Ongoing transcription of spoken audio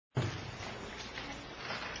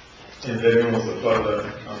In the name of the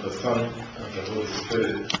Father, and the Son, and the Holy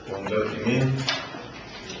Spirit, one God, Amen.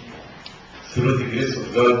 Through the grace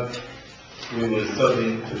of God, we will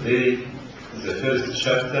study today the first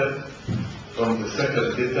chapter from the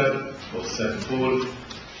second letter of St. Paul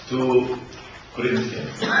to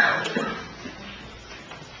Corinthians.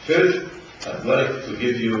 First, I'd like to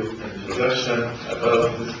give you an introduction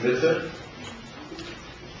about this letter.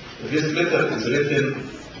 This letter is written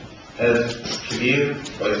as clear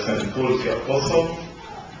by St. Paul the Apostle,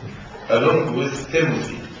 along with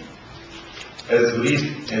Timothy. As we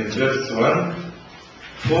read in verse 1,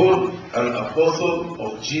 Paul, an apostle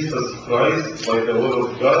of Jesus Christ by the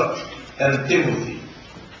word of God, and Timothy,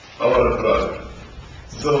 our brother.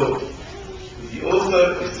 So, the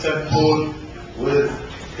author is St. Paul with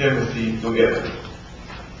Timothy together.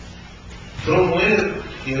 From where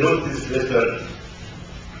he wrote this letter?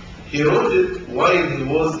 He wrote it while he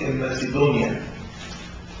was in Macedonia.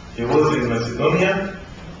 He was in Macedonia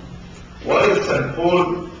while St.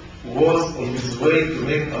 Paul was on his way to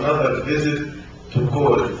make another visit to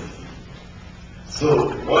Corinth.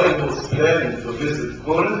 So while he was planning to visit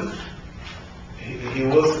Corinth, he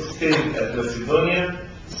was staying at Macedonia,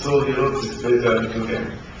 so he wrote this letter to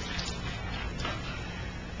them.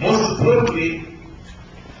 Most probably,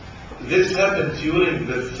 this happened during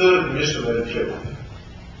the third missionary trip.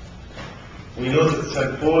 We know that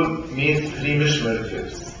St. Paul made 3 missionary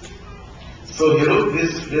trips. So he wrote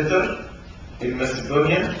this letter in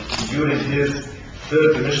Macedonia during his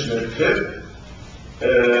third missionary trip.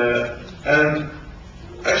 And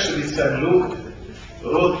actually St. Luke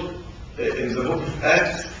wrote in the book of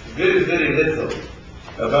Acts very, very little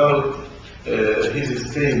about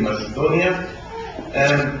his stay in Macedonia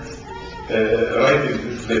and writing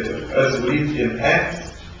this letter. As we read in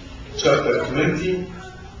Acts chapter 20,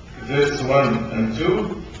 verse 1 and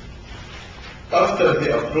 2, after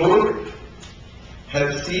the uproar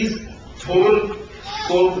had ceased, Paul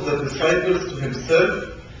called the disciples to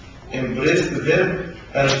himself, embraced them,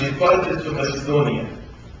 and departed to Macedonia.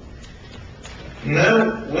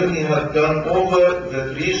 Now, when he had gone over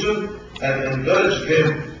that region and encouraged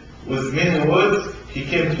them with many words, he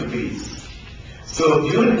came to Greece. So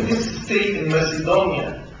during this stay in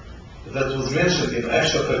Macedonia that was mentioned in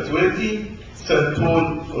Acts chapter 20, St.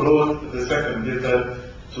 Paul wrote the second letter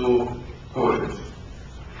to Corinth.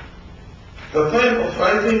 The time of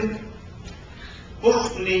writing,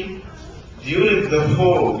 possibly during the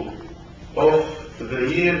fall of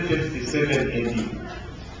the year 57 AD,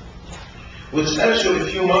 which actually a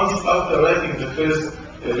few months after writing the first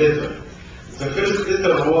letter. The first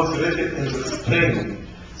letter was written in the spring,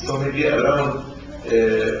 so maybe around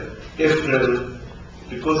April,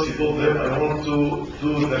 because he told them, I want to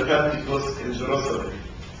do the Pentecost in Jerusalem.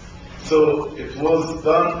 So it was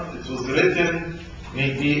done, it was written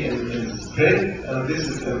maybe in the spring, and this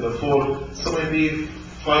is in the fall, so maybe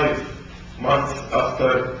 5 months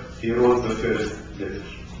after he wrote the first letter.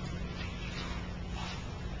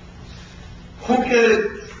 Who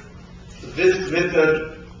carried this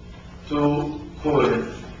letter to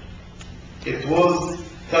Corinth? It was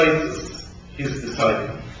Titus, his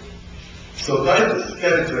disciple. So Titus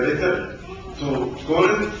carried the letter to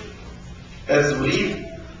Corinth, as we read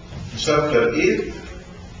chapter 8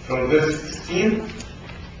 from verse 16.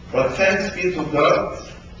 But thanks be to God,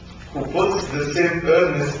 who puts the same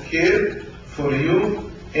earnest care for you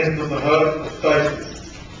into the heart of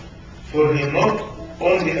Titus. For he not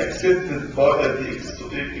only accepted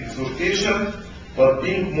the exhortation, but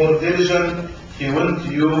being more diligent, he went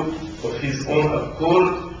to you of his own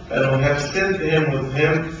accord, and we have sent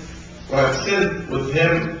with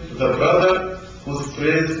him the brother whose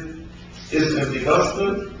praise is in the gospel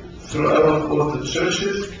throughout all the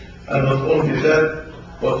churches, and not only that,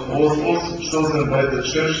 but who was also chosen by the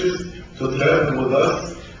churches to travel with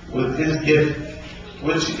us with this gift,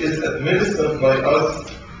 which is administered by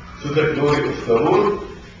us to the glory of the Lord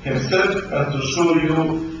himself, and to show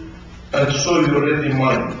you ready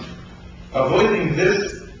mind, avoiding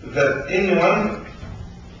this that anyone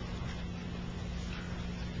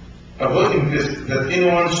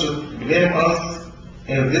should blame us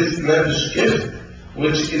in this lavish gift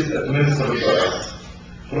which is administered by us,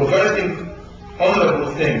 providing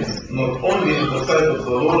honorable things, not only in the sight of the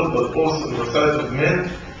Lord, but also in the sight of men.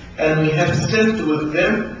 And we have sent with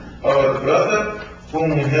them our brother,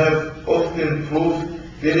 whom we have often proved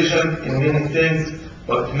diligent in many things,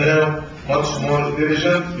 but now much more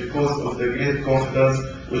diligent because of the great confidence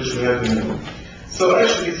which we have in you. So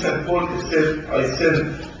actually St. Paul said, I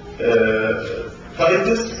sent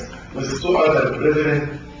Titus with 2 other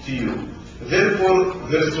brethren to you. Therefore,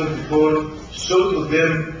 verse 24, show to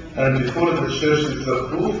them and before the church is the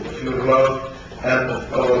proof of your love and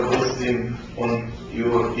of our boasting on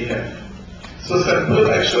your behalf. So St.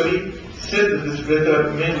 Paul actually sent this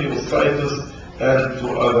letter mainly to Titus and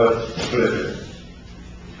to other brethren.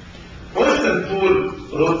 When St. Paul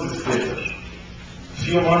wrote this letter, a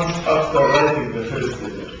few months after writing the first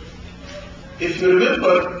letter, if you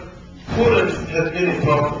remember, Corinth had many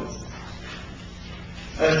problems.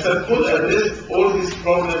 And St. Paul addressed all these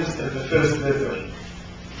problems in the first letter.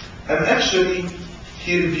 And actually,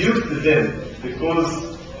 he rebuked them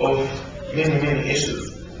because of many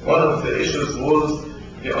issues. One of the issues was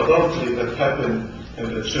the adultery that happened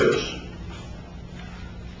in the church.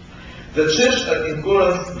 The church in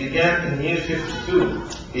Corinth began in year 52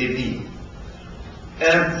 AD.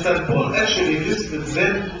 And St. Paul actually visited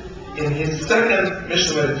them in his second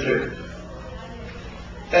missionary trip.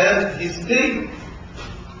 And he stayed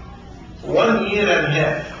 1 year and a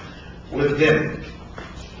half with them.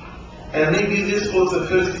 And maybe this was the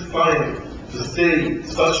first time to stay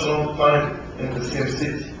such a long time in the same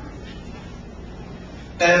city.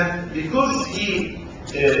 And because he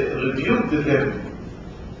rebuked them,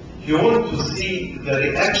 he wanted to see the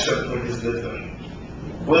reaction from his letter,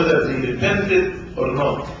 whether they repented or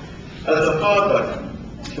not. As a father,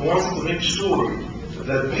 he wants to make sure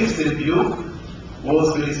that this rebuke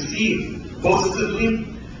was received positively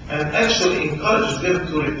and actually encourage them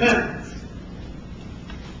to repent.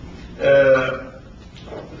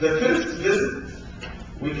 The first visit,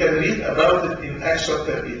 we can read about it in Acts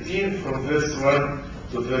chapter 18 from verse 1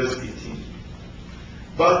 to verse 18.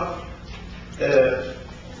 But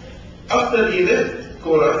after he left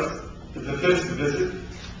Corinth, the first visit,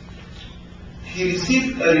 he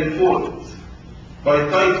received a report by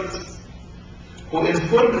Titus, who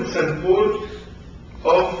informed St. Paul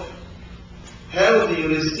of how they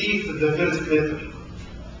received the first letter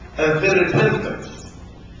and their repentance,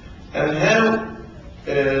 and how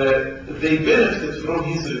they benefited from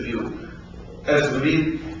his rebuke, as we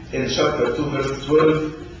read in chapter 2 verse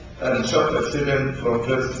 12 and chapter 7 from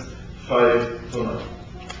verse 5 to 9.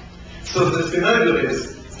 So the scenario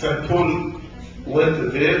is St. Paul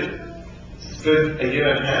went there, spent a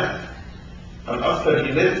year and a half, and after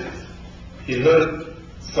he left, he heard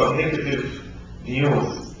some negative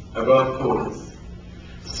news about Corinth.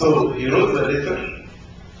 So he wrote the letter,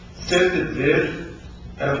 sent it there,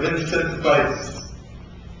 and then sent Titus.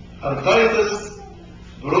 And Titus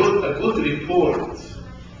brought a good report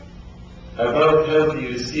about how they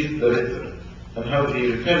received the letter and how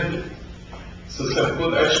they repented. So St.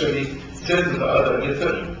 Paul actually sent the other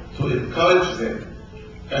letter to encourage them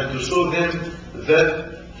and to show them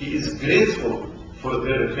that he is grateful for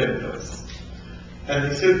their repentance. And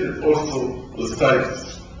he sent it also with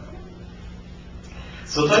Titus.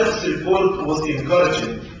 So Titus' report was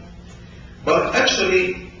encouraging. But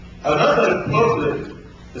actually, another problem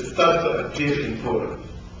started to appear in Corinth.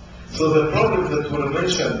 So the problem that were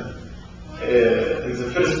mentioned in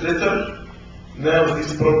the first letter, now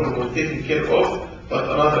this problem was taken care of, but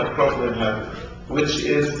another problem happened, which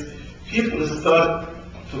is people start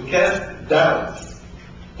to cast doubts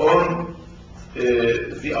on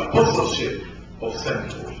the apostleship of St.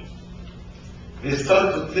 Paul. They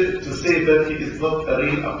start to say that he is not a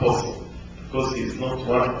real apostle, because he is not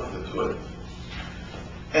one of the 12.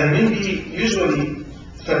 And maybe, usually,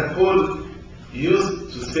 St. Paul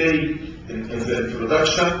used to say in the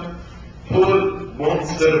introduction, Paul, bond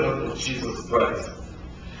servant of Jesus Christ.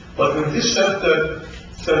 But in this chapter,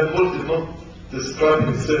 St. Paul did not describe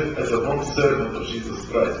himself as a bond servant of Jesus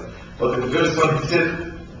Christ. But in verse 1 he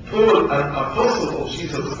said, Paul, an apostle of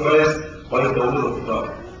Jesus Christ by the will of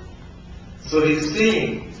God. So he's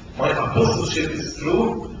saying, my apostleship is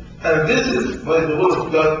true, and this is by the will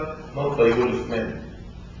of God, not by the will of men.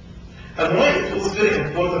 And why it was very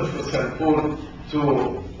important for St. Paul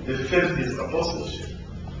to defend his apostleship.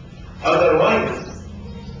 Otherwise,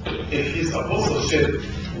 if his apostleship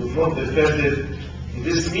was not defended,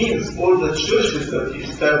 this means all the churches that he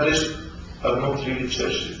established are not really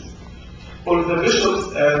churches. All the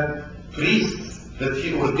bishops and priests that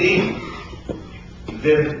he ordained,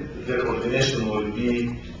 then their ordination will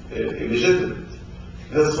be illegitimate.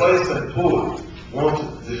 That's why St. Paul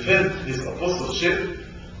wanted to defend his apostleship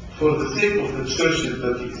for the sake of the churches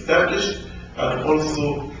that he established, and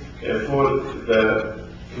also for the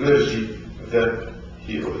clergy that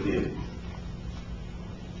he ordained.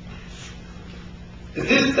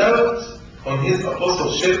 This doubt on his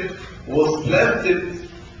apostleship was planted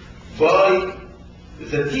by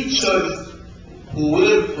the teachers who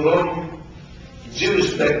were from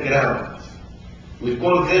Jewish background. We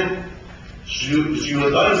call them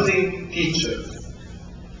Judaizing teachers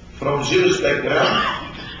from Jewish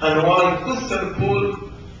background, And why? Because St.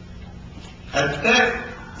 Paul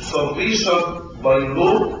attacked salvation by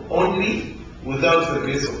law only without the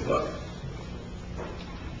grace of God.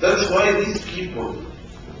 That's why these people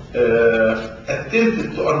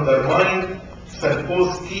attempted to undermine St.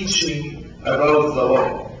 Paul's teaching about the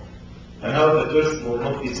law and how the person will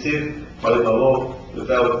not be saved by the law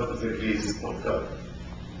without the grace of God.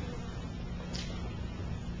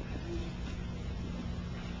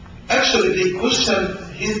 Actually, they questioned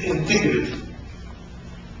his integrity.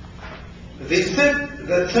 They said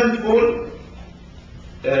that St. Paul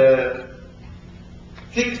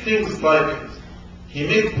takes things lightly. He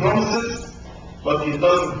makes promises, but he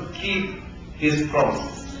doesn't keep his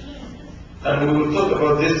promises. And we will talk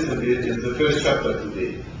about this in the first chapter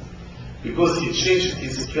today. Because he changed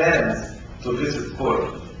his plans to visit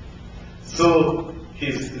Corinth. So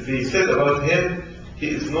they said about him, he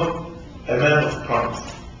is not a man of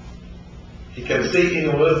promise. He can say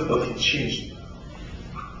any words, but he changed.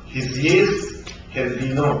 His yes can be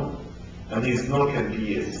no, and his no can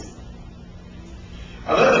be yes.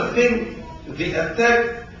 Another thing, they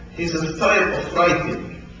attack his style of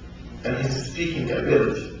writing and his speaking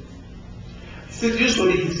ability. He said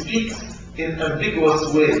usually he speaks in an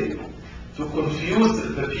ambiguous way to confuse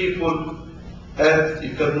the people, and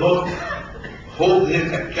you cannot hold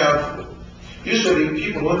him accountable. Usually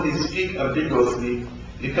people, when they speak ambiguously,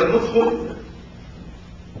 you cannot hold them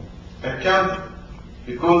accountable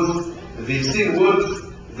because they say words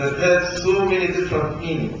that have so many different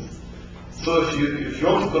meanings. So if you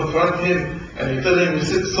want to confront him and you tell him you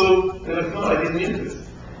said so, they're like, no, I didn't mean this.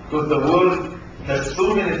 Because the word has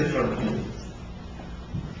so many different meanings.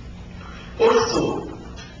 Also,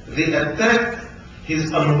 they attacked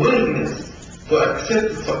his unwillingness to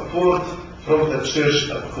accept support from the church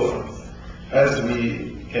at Corinth, as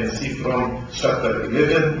we can see from chapter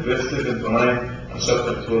 11, verse 7 to 9, and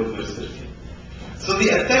chapter 12, verse 13. So they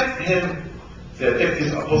attacked him, they attacked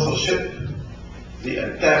his apostleship, they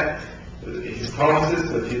attacked his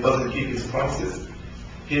promises, that he doesn't keep his promises,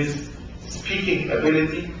 his speaking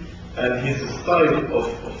ability, and his style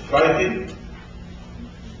of writing,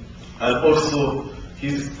 and also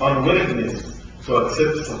his unwillingness to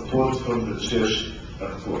accept support from the church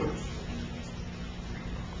at Corinth.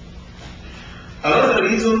 Another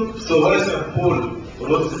reason, so why St. Paul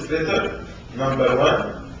wrote this letter, number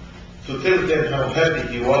one, to tell them how happy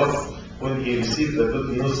he was when he received the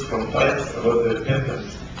good news from Titus about the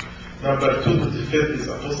repentance. Number two, to defend his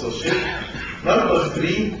apostleship. Number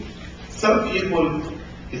three, some people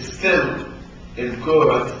still in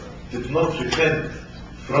Corinth did not repent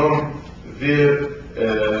from their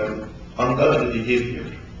ungodly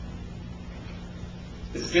behavior,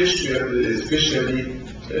 especially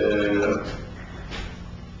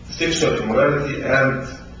sexual immorality and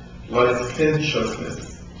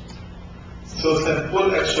licentiousness. So St.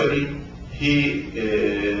 Paul actually, he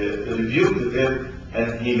rebuked them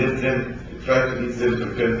and he let them try to lead them to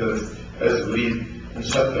repentance, as we read in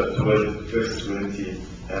chapter 12, verse 20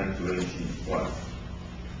 and 21.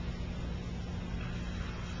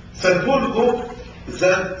 St. Paul hoped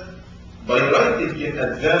that by writing in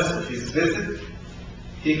advance of his visit,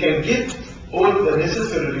 he can get all the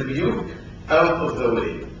necessary rebuke out of the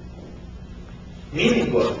way.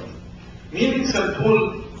 Meaning what? Meaning St.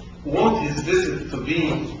 Paul wants his visit to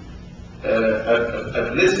be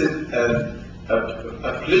a blessed and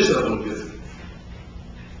a pleasurable visit.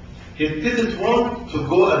 He didn't want to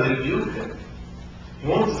go and rebuke them. He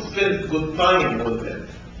wants to spend good time with them.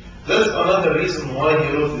 That's another reason why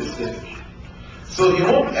he wrote this letter. So he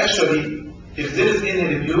won't actually, if there is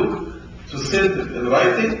any rebuke, to send it in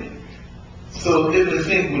writing, so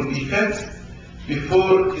everything will be fixed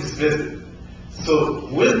before his visit. So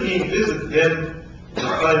when he visits them, the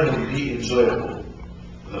time will be enjoyable.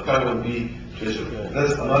 The time will be pleasurable.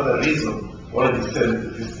 That's another reason why he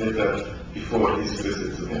sent this letter before his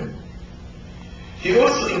visit to them. He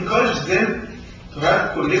also encouraged them to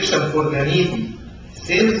have collection for the needy,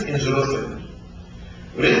 saints in Jerusalem,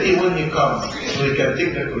 ready when he comes, so he can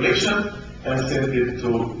take the collection and send it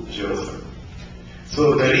to Jerusalem.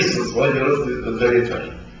 So the reasons why he wrote the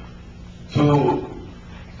letter, to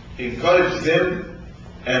encourage them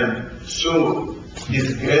and show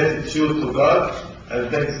his gratitude to God and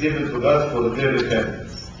thanksgiving to God for their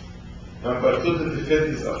repentance. Number two, to defend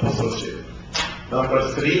his apostleship. Number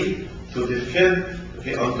three, to defend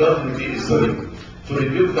the ungodly, to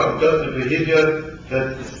rebuke the ungodly behavior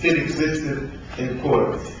that still existed in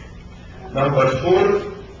Corinth. Number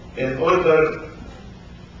four, in order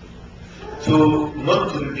to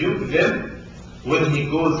not to rebuke them when he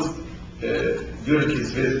goes during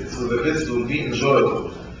his visit, so the visit will be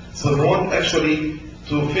enjoyable. So he won't actually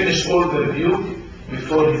to finish all the review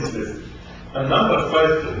before his visit. And number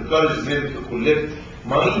 5, to encourage them to collect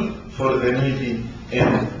money for the needy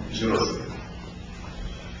in Jerusalem.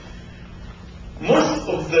 Most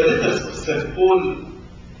of the letters of St. Paul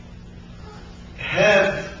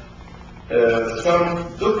have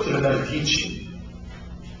some doctrinal teaching.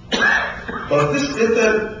 But this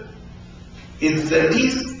letter is the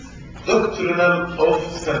least doctrinal of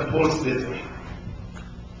St. Paul's letter.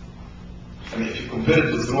 And if you compare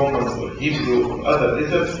it with Romans or Hebrew or other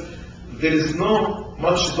letters, there is no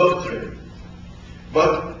much doctrine.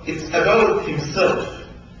 But it's about himself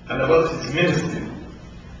and about his ministry,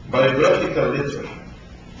 biographical letter.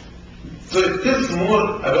 So it tells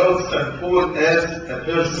more about St. Paul as a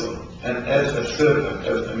person and as a servant,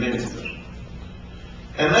 as a minister.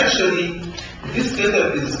 And actually, this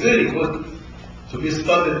letter is very good to be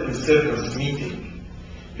studied in servants' meeting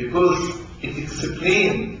because it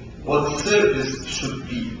explains what service should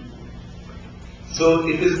be. So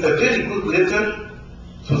it is a very good letter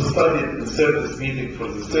to study in service meeting for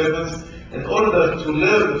the servants in order to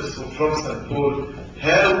learn from St. Paul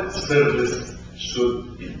how service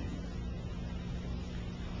should be.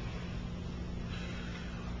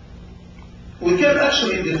 We can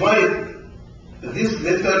actually divide this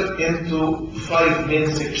letter into 5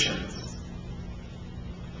 main sections.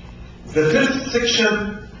 The first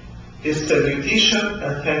section is salutation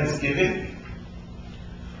and thanksgiving.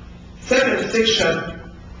 Second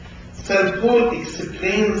section, St. Paul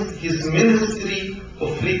explains his ministry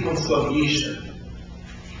of reconciliation.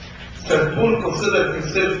 St. Paul considered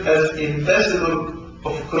himself as ambassador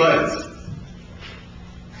of Christ,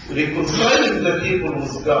 reconciling the people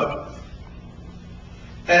with God.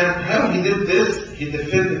 And how he did this, he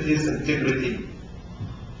defended his integrity.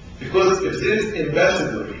 Because if there is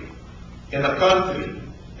ambassador in a country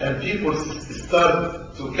and people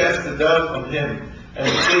start to cast it down on him and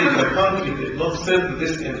say the country did not send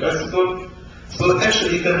this ambassador, so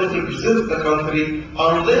actually he cannot represent the country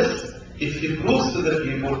unless if he proves to the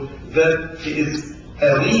people that he is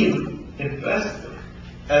a real ambassador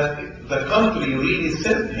and the country really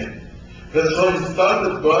sent him. That's why he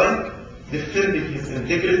started by defending his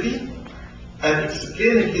integrity and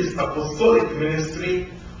explaining his apostolic ministry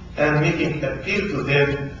and making appeal to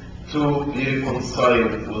them to be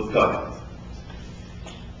reconciled with God.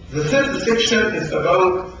 The third section is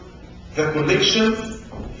about the collections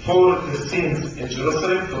for the saints in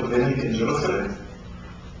Jerusalem, for the need in Jerusalem.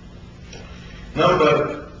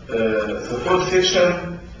 The fourth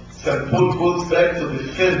section, St. Paul goes back to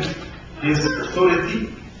defend his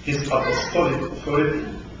authority, his apostolic authority.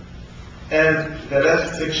 And the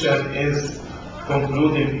last section is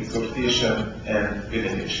concluding exhortation and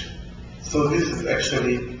benediction. So this is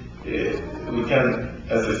actually, we can,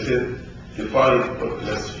 as I said, divide or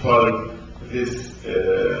classify this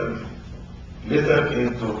letter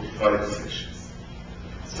into 5 sections.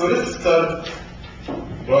 So let's start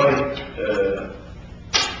by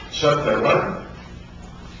chapter 1.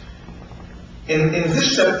 In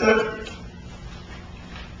this chapter,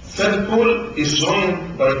 St. Paul is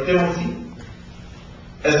joined by Timothy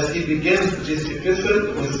as he begins this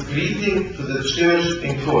epistle with greeting to the church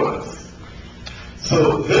in Corinth.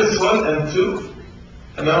 So verse 1 and 2,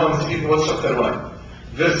 and now I'm speaking about chapter 1.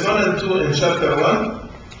 Verse 1 and 2 in chapter 1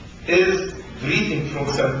 is greeting from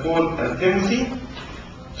St. Paul and Timothy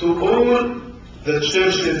to all the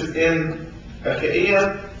churches in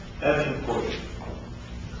Achaia and in Corinth.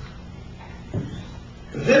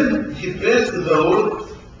 Then he praised the Lord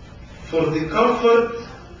for the comfort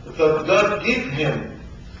that God gave him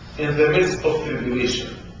in the midst of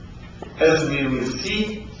tribulation. As we will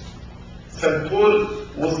see, St. Paul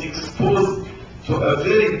was exposed to a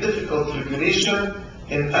very difficult tribulation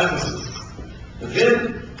in Ephesus.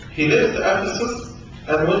 Then he left Ephesus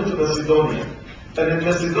and went to Macedonia. And in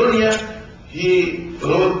Macedonia, he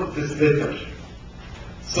wrote this letter.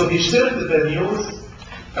 So he shared the news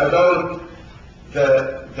about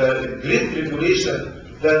the great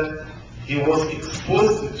tribulation that he was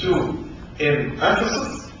exposed to in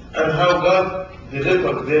Ephesus and how God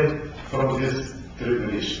delivered them from this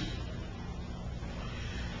tribulation.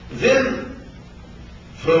 Then,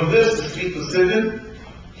 from verses 3 to 7,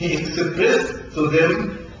 he expressed to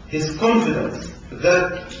them his confidence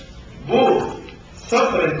that both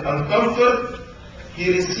suffering and comfort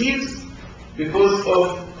he receives because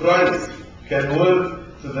of Christ can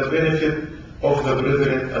work to the benefit of the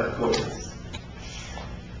brethren at Corinth.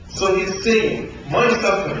 So he's saying, my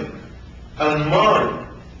suffering and my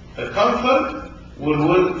comfort will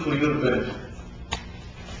work for your benefit.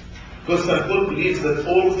 Because St. Paul believes that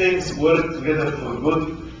all things work together for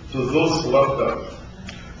good to those who love God.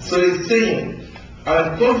 So he's saying,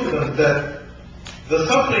 I'm confident that the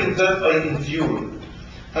suffering that I endure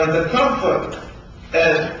and the comfort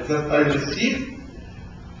that I receive,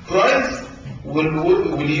 Christ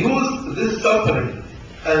will use this suffering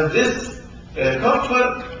and this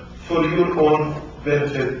comfort for your own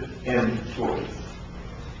benefit and glory.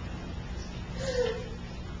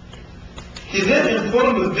 He then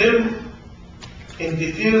informed them in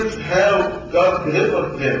details how God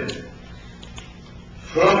delivered them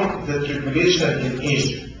from the tribulation in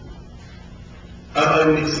Egypt. And I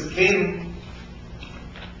will explain.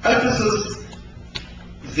 Ephesus,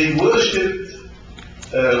 they worshipped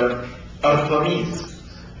Artemis,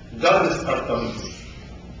 goddess Artemis.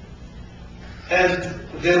 And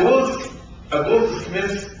there was a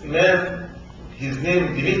goldsmith man, his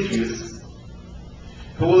name Demetrius,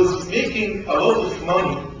 who was making a lot of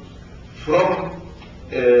money from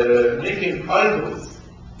making idols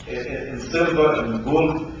in silver and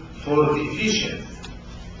gold for the Ephesians.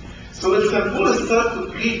 So when St. Paul started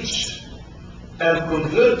to preach and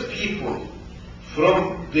convert people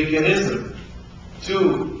from paganism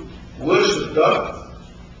to worship God,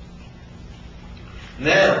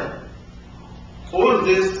 now all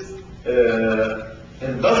this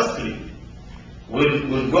industry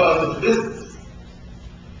will go out of business.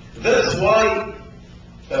 That's why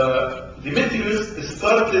Demetrius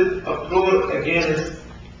started a uproar against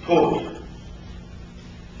Paul.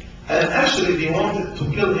 And actually they wanted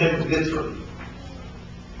to kill him literally.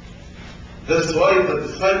 That's why the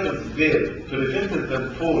disciples there prevented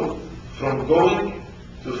them Paul from going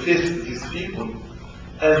to face these people,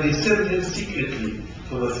 and they sent him secretly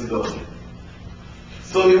to Macedonia.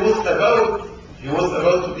 So he was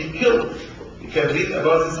about to be killed. You can read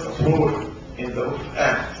about this uproar in the book of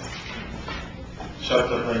Acts,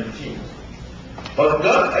 chapter 19. But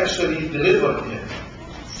God actually delivered him.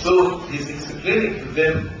 So he's explaining to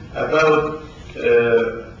them about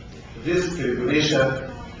this tribulation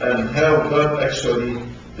and how God actually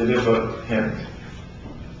delivered him.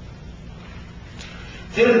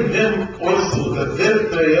 Telling them also that their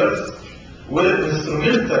prayers were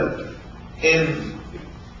instrumental in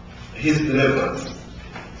his deliverance.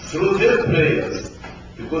 Through their prayers,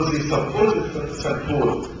 because they supported St.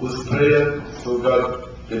 Paul with prayer, so God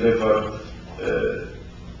delivered him.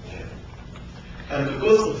 And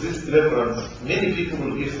because of this deliverance, many people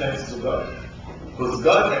will give thanks to God. Because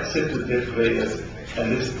God accepted their prayers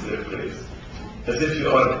and listened to their prayers. As if you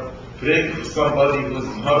are praying for somebody who is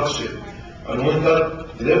in hardship. And when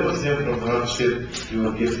God delivers him from hardship, you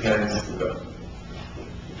will give thanks to God.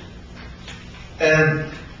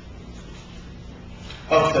 And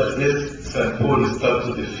after this, St. Paul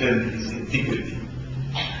started to defend his integrity.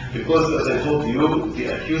 Because as I told you, they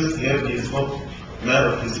accused him he is not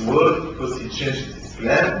man of his word because he changed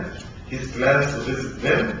his plans to visit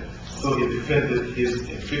them, so he defended his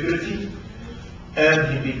integrity,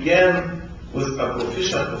 and he began with a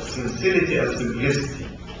profession of sincerity and simplicity.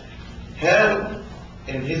 How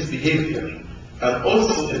in his behavior and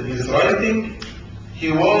also in his writing,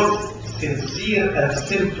 he was sincere and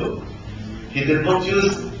simple. He did not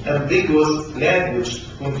use ambiguous language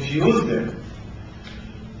to confuse them,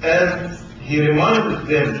 and he reminded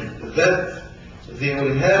them that they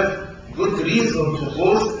will have good reason to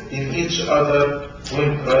boast in each other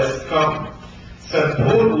when Christ comes. St.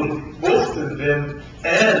 Paul will boast in them,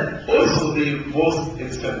 and also they boast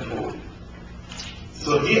in St. Paul.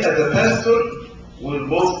 So he as a pastor will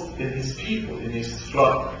boast in his people, in his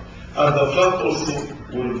flock, and the flock also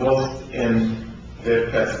will boast in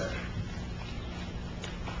their pastor.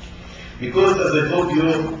 Because as I told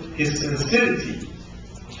you, his sincerity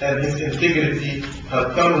and his integrity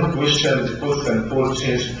had come in question because St. Paul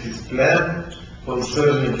changed his plan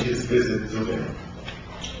concerning his visit to them.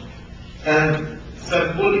 And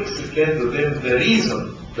St. Paul explained to them the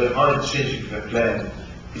reason behind changing the plan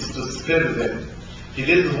is to spare them. He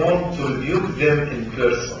didn't want to rebuke them in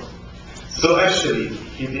person. So actually,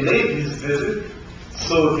 he delayed his visit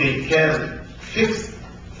so they can fix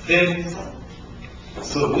things.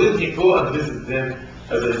 So when he go and visit them,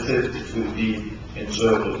 as I said, it will be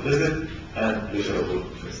enjoyable visit and pleasurable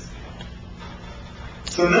visit.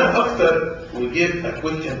 So now after we give a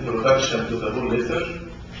quick introduction to the whole letter,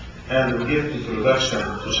 and we give introduction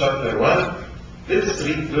to chapter 1, let's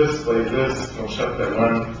read verse by verse from chapter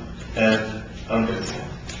 1 and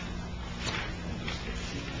understand.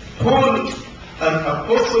 Paul, an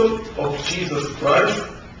apostle of Jesus Christ,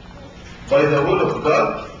 by the will of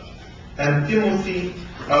God, and Timothy,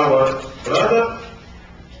 our brother,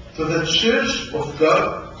 to the church of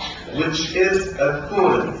God, which is at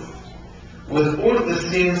Corinth, with all the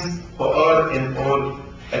saints who are in all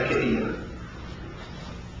Achaia.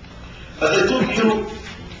 As I told you,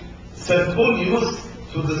 St. Paul used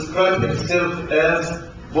to describe himself as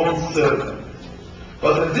bond servant.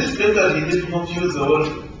 But in this letter, he did not use the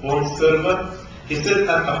word bond servant. He said an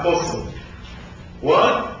apostle.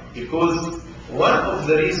 Why? Because one of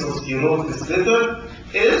the reasons he wrote this letter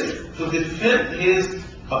is to defend his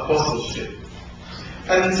apostleship.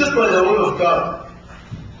 And it's by the word of God.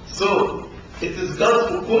 So, it is God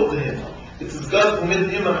who called him. It is God who made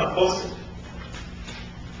him an apostle.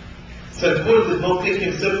 St. Paul did not make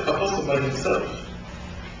himself apostle by himself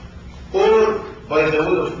or by the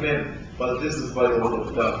will of men, but this is by the will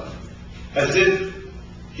of God. As if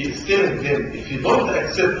he is telling them, if you don't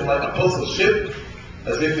accept my apostleship,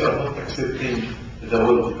 as if you are not accepting the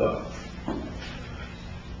will of God.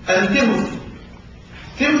 And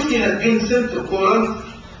Timothy had been sent to Corinth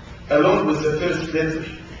along with the first letter,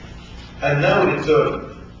 and now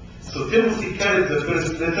returned. So Timothy carried the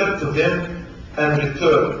first letter to them and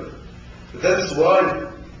returned. That's why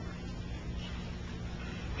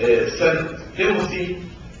St. Timothy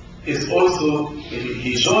is also,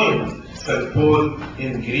 he joined St. Paul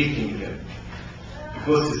in greeting them,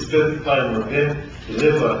 because he spent time with them,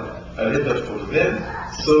 delivered a letter for them,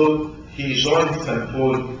 so he joined St.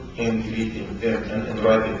 Paul in greeting them and in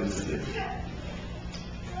writing this letter.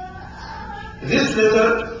 This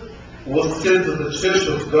letter was sent to the Church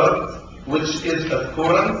of God, which is at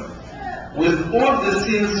Corinth, with all the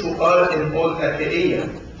saints who are in all Achaia.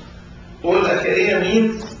 All Achaia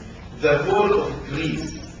means the whole of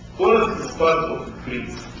Greece. Corinth is part of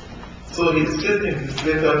Greece. So he is sending this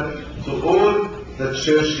letter to all the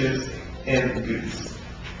churches in Greece.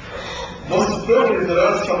 Most probably there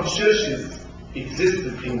are some churches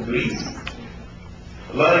existed in Greece,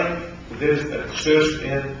 like there is a church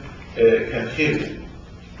in Cenchreae,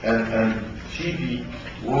 and Phoebe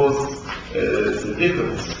was the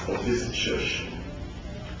deaconess of this church.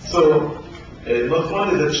 So, not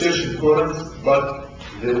only the church in Corinth, but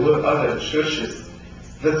there were other churches.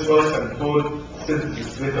 That's why St. Paul sent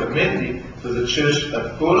this letter mainly to the church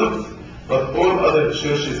at Corinth, but all other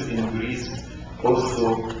churches in Greece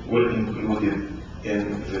also were included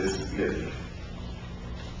in this letter.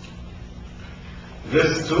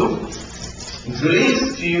 Verse 2,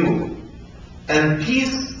 grace to you and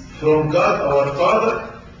peace from God our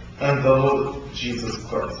Father and the Lord Jesus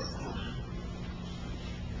Christ.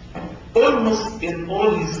 Almost in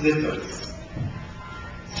all his letters,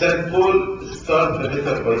 St. Paul starts the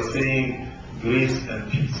letter by saying grace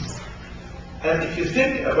and peace. And if you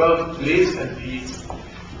think about grace and peace,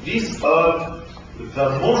 these are the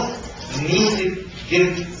most needed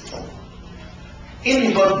gifts.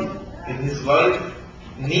 Anybody in his life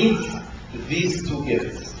needs these two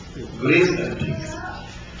gifts, grace and peace.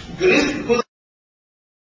 Grace, because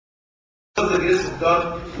of the grace of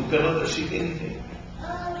God, we cannot achieve anything.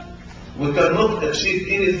 We cannot achieve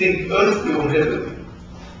anything earthly or heavenly.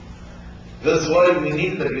 That's why we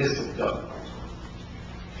need the grace of God.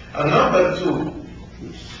 And number two,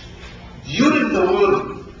 during the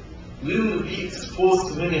world, we will be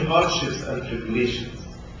exposed to many hardships and tribulations.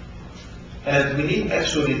 And we need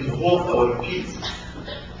actually to hold our peace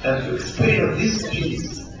and to experience this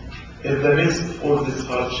peace in the midst of all this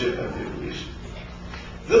hardship and tribulation.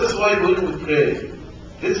 That's why when we pray,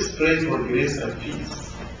 let's pray for grace and peace.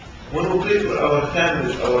 When we pray for our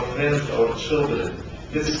families, our friends, our children,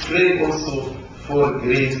 let's pray also for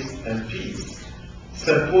grace and peace.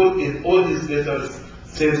 St. Paul in all his letters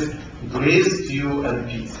says, grace to you and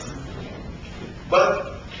peace.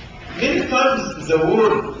 But many times the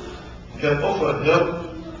world can offer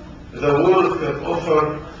help, the world can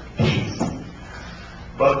offer peace.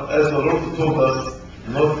 But as the Lord told us,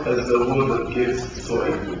 not as the world gives, so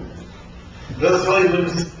I do. That's why when we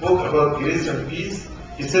spoke about grace and peace,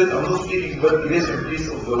 he said, I'm not speaking about grace and peace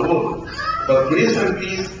of the world, but grace and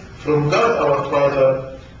peace from God our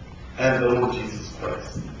Father and the Lord Jesus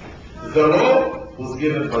Christ. The law was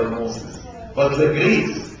given by Moses, but the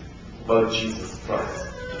grace by Jesus Christ.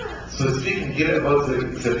 So speaking here about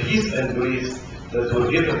the peace and grace that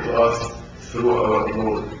were given to us through our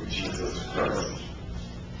Lord Jesus Christ.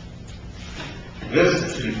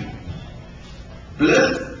 Verse 3.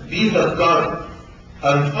 Blessed be the God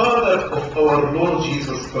and Father of our Lord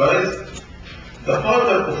Jesus Christ, the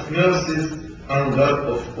Father of mercies and God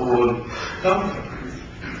of all comfort.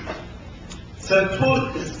 St.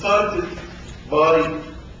 Paul started by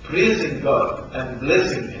praising God and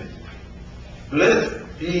blessing Him.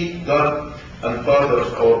 Blessed be God and Father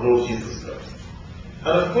of our Lord Jesus Christ.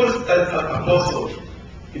 And of course, as an apostle,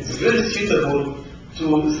 it's very suitable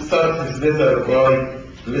to start his letter by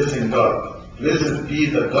blessing God. Blessed be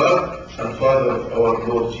the God and Father of our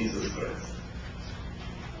Lord Jesus Christ.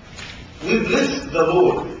 We bless the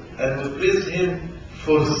Lord and we praise Him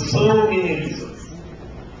for so many reasons.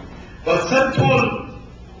 But St. Paul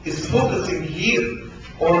is focusing here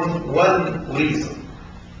on one reason.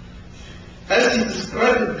 As he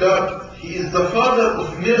described God, He is the Father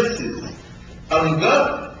of mercies and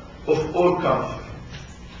God of all comfort.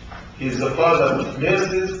 He is the Father of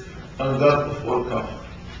mercies and God of all comfort.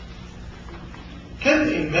 Can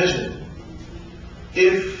you imagine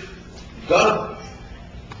if God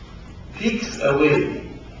takes away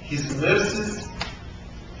His mercies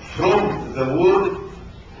from the world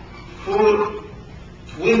for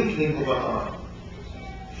twinkling of an eye,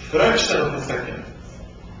 fraction of a second?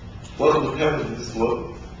 What will happen in this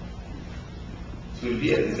world? It will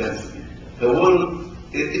be a disaster. The world,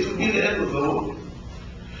 it will be the end of the world.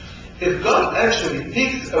 If God actually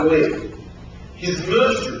takes away His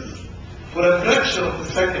mercies for a fraction of a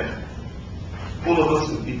second, all of us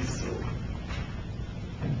will be destroyed.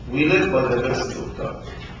 We live by the mercies of God.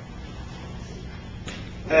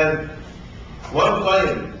 And one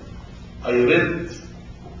time I read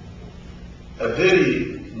a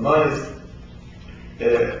very nice,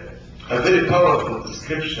 a very powerful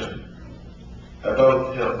description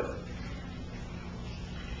about hell.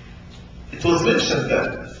 It was mentioned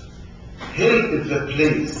that hell is the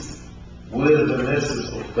place where the mercies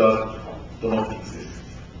of God do not exist.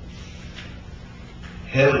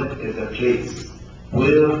 Hell is a place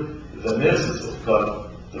where the mercies of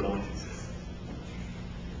God do not exist.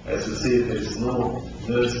 As you say, there is no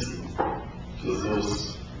mercy to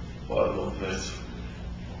those who are not merciful.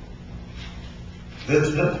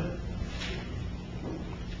 That's hell.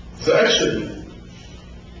 So actually,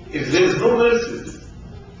 if there is no mercy,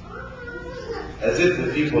 as if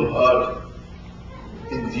the people are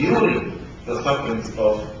enduring the sufferings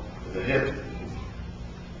of the hell.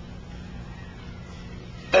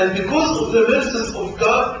 And because of the mercies of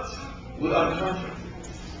God, we are comforted.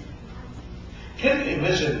 Can you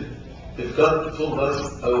imagine if God told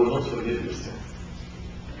us, I will not forgive your sins?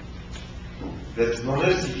 There's no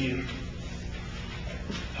mercy here.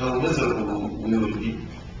 How miserable we will be.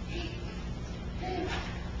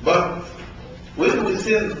 But when we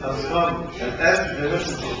sin and come and ask the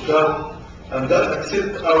mercies of God, and God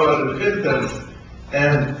accepts our repentance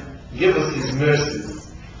and give us His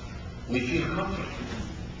mercies, we feel comforted.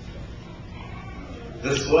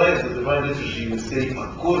 That's why the Divine Liturgy will say,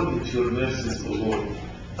 according to your mercies, O Lord,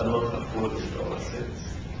 and not according to our sins.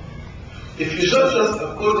 If you judge us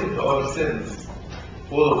according to our sins,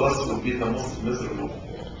 all of us will be the most miserable.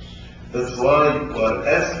 That's why we are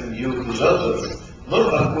asking you to judge us,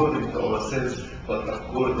 not according to our sins, but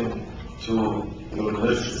according to your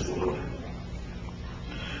mercies, O Lord.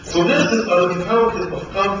 So mercies are the fountain of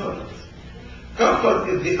comfort. Comfort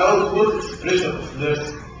is the outward expression of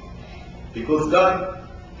mercy. Because God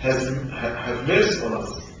has mercy on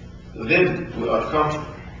us, then we are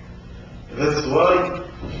comforted. That's why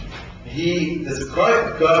He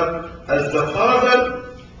described God as the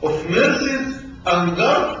Father of mercies and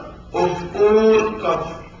God of all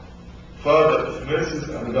comfort. Father of mercies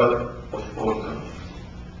and God of all comfort.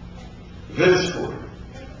 Verse 4.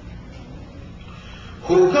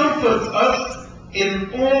 Who comforts us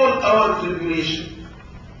in all our tribulation.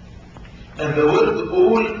 And the word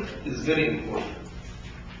all is very important.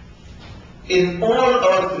 In all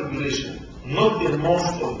our tribulation, not in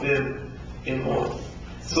most of them, in all.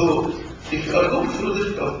 So, if you are going through a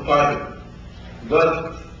difficult time,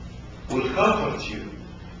 God will comfort you.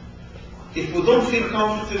 If we don't feel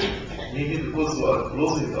comforted, maybe because we are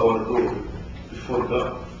closing our door before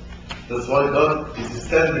God. That's why God is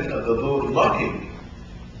standing at the door knocking,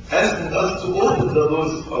 asking us to open the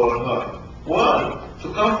doors of our heart. Why?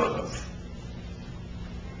 To comfort us.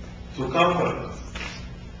 To comfort us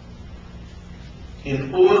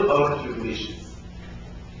in all our tribulations.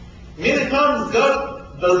 Many times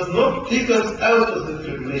God does not take us out of the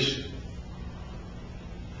tribulation,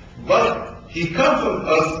 but He comforts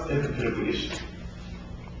us in the tribulation.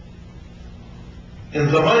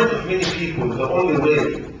 In the mind of many people, the only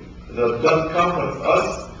way that God comforts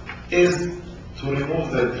us is to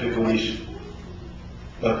remove the tribulation.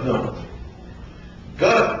 But no.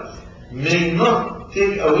 God may not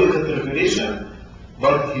take away the tribulation,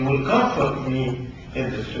 but He will comfort me in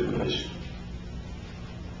the tribulation.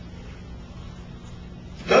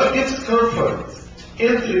 God gives comfort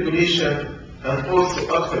in tribulation and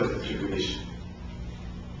also after the tribulation.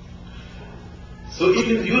 So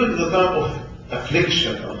even during the time of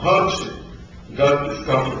affliction and hardship, God is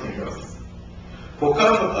comforting us. Who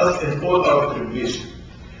comfort us in all our tribulation.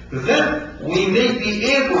 Then we may be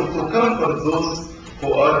able to comfort those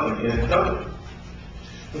who are in trouble.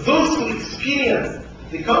 Those who experience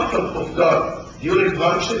the comfort of God during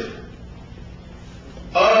hardship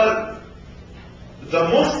are the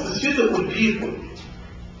most suitable people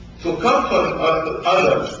to comfort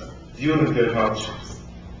others during their hardships.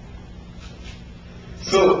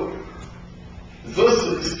 So, those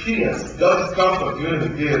who experience God's comfort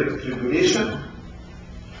during their tribulation,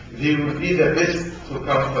 they will be the best to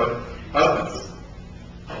comfort others.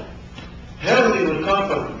 How they will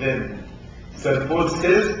comfort them? St. Paul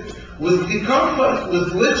says, with the comfort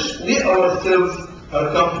with which we ourselves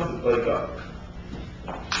are comforted by God.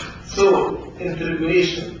 So, in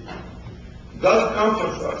tribulation, God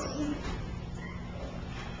comforts us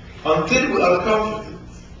until we are comforted.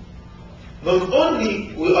 Not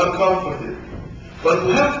only we are comforted, but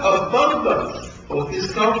we have abundance of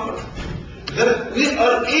this comfort, that we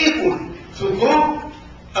are able to go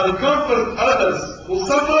and comfort others who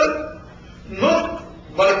suffer, not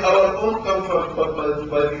by our own comfort, but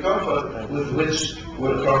by the comfort with which we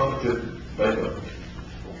are comforted by God.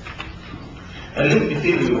 And let me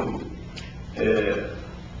tell you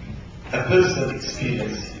a personal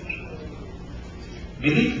experience here.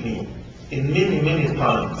 Believe me, in many, many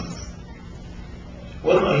times,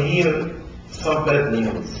 when I hear some bad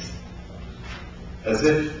news, as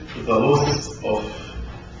if the loss of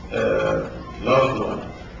a loved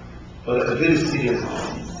one or a very serious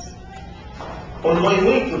disease, on my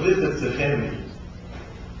way to visit the family,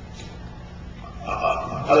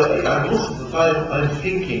 most of the time I'm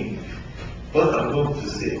thinking what I'm going to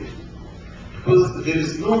say, because there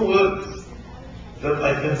is no words that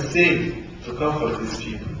I can say to comfort these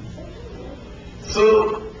people.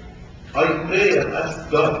 So I pray and ask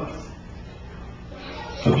God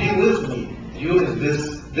to be with me during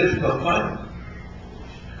this difficult time.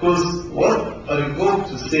 Because what are you going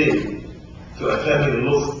to say to a family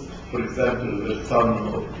lost, for example, their son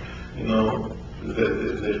or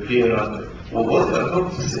their parent? Well, what are you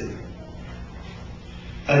going to say?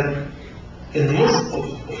 And in most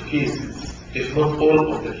of cases, if not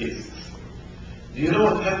all of the cases, do you know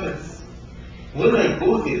what happens? When I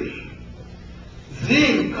go there,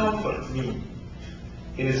 they comfort me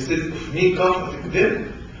instead of me comforting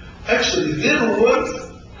them. Actually, their words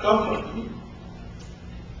comfort me.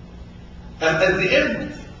 And at the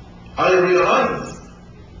end, I realized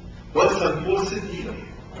what St. Paul said here,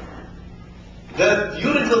 that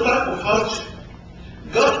during the time of hardship,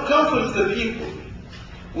 God comforts the people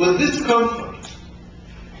with this comfort,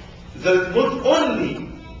 that not only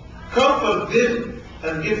comfort them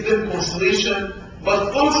and give them consolation,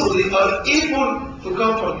 but also they are able to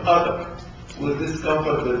comfort others with this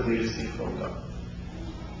comfort that they receive from God.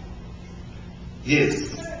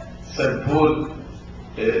 Yes, St. Paul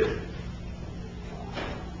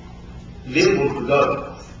labeled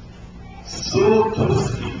God so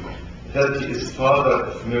truthfully that He is Father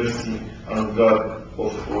of mercy and God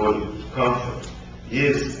of all comfort.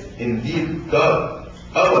 Yes, indeed, God,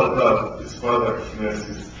 our God, is Father of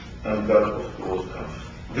mercies and God of all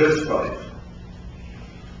comfort. Verse 5.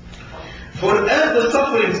 For as the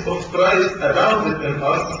sufferings of Christ abounded in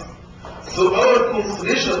us, so our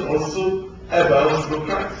consolation also abounds through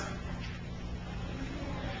Christ.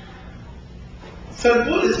 St.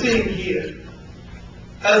 Paul is saying here,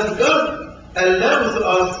 as God allows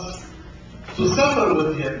us to suffer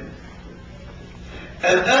with Him,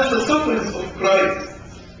 and as the sufferings of Christ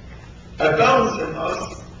abounds in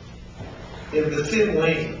us, in the same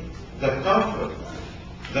way, the comfort,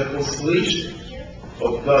 the consolation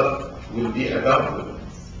of God will be abounding in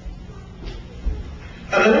us.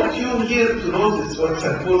 And I want you here to notice what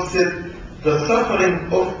St. Paul said, the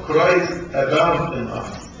suffering of Christ abound in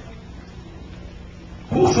us.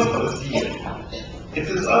 Who suffers here? It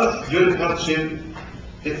is us during hardship.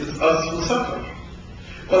 It is us who suffer.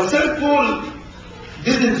 But St. Paul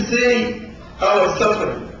didn't say our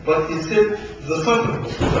suffering, but he said the suffering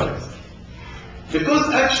of Christ. Because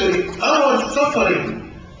actually our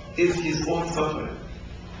suffering is His own suffering.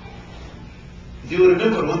 Do you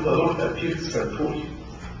remember when the Lord appeared to St. Paul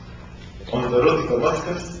on the road to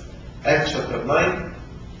Damascus, Acts chapter 9?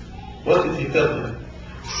 What did He tell him?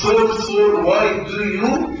 Saul, Saul, why do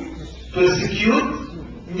you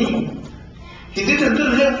persecute me? He didn't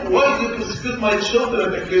tell him, why do you persecute my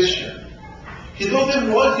children, a Christian? He told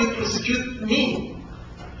him, why do you persecute me?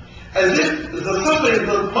 As if the suffering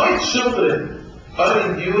that my children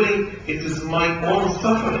are enduring, it is my own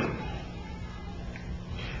suffering.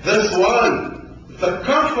 That's why the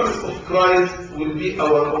comforts of Christ will be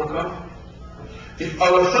our own comfort. If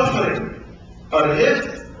our suffering are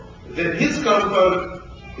His, then His comfort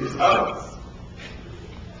is ours.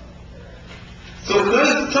 So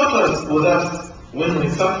Christ suffers with us when we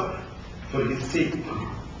suffer for His sake.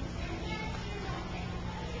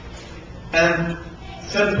 And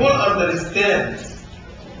St. Paul understands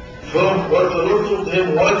from what the Lord told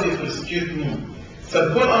him, why they persecute me.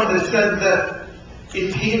 St. Paul understands that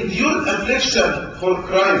if he endured affliction for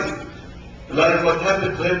Christ, like what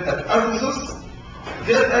happened to him at Ephesus,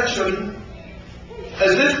 then actually,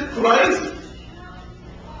 as if Christ,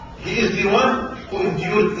 he is the one who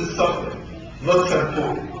endured this suffering, not St.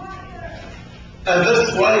 Paul. And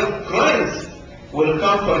that's why Christ will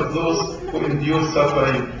comfort those who endure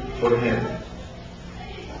suffering for him.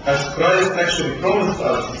 As Christ actually promised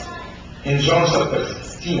us in John chapter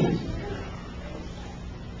 16.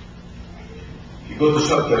 If you go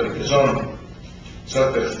to John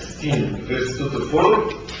chapter 16, verse 2 to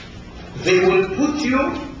 4, they will put you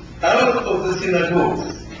out of the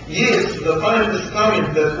synagogues. Yes, the time is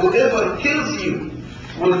coming that whoever kills you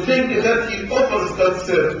will think that he offers God's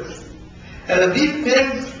service. And these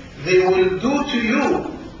things they will do to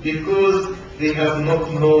you because they have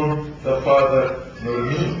not known the Father nor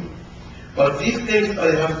me. But these things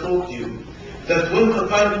I have told you, that when the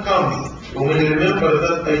time comes, you will remember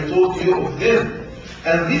that I told you of them.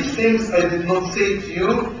 And these things I did not say to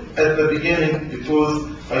you at the beginning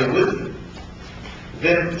because I with you.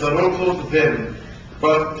 Then the Lord told them,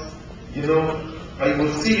 but I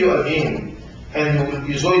will see you again, and you will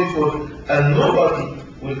be joyful, and nobody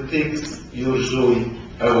will take your joy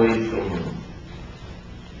away from you.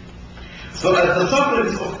 So as the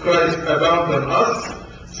sufferings of Christ abound in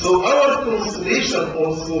us, so our consolation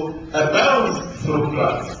also abounds through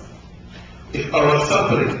Christ. If our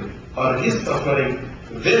suffering are His suffering,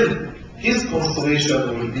 then His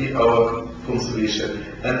consolation will be our consolation.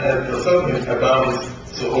 And as the suffering abounds,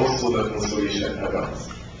 so also the consolation abounds.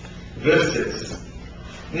 Verse 6.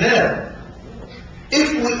 Now,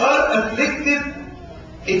 if we are afflicted,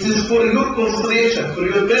 it is for your consolation, for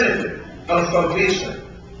your benefit and salvation,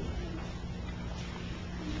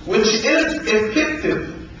 which is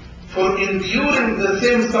effective for enduring the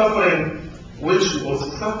same suffering which you also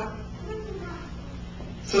suffer.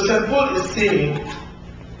 So St. Paul is saying,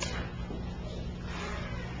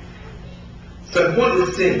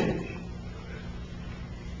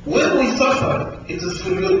 when we suffer, it is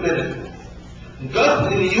for your benefit.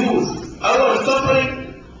 God will use our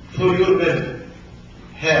suffering for your benefit.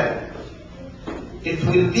 How? It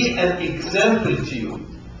will be an example to you.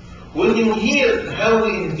 When you hear how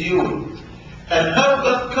we endure and how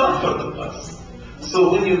God comforted us,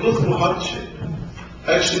 so when you go through hardship,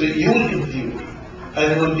 actually you will endure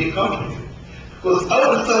and will be comforted. Because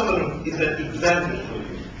our suffering is an example for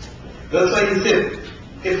you. That's why he said,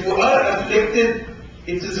 if we are afflicted,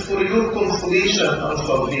 it is for your consolation and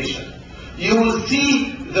salvation. You will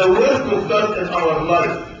see the work of God in our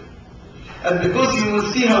life. And because you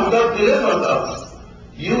will see how God delivered us,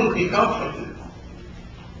 you will be comforted.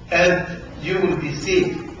 And you will be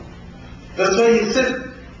saved. That's why he said,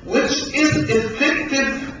 which is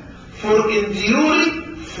effective for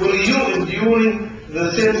enduring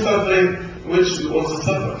the same suffering which you also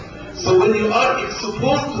suffer. So when you are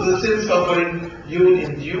exposed to the same suffering, you will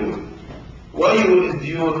endure. Why you will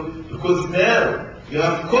endure? Because now you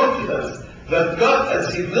have confidence that God,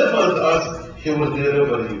 as He delivered us, He will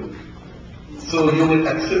deliver you. So you will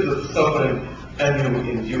accept the suffering and you will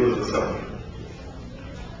endure the suffering.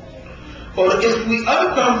 Or if we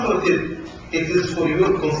are comforted, it is for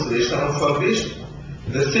your consolation and salvation.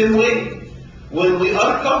 The same way, when we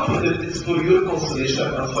are comforted, it is for your consolation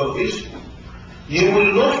and salvation. You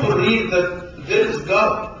will not believe that there is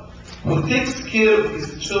God who takes care of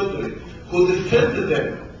His children, who defends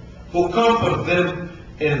them, who comforts them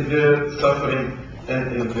in their suffering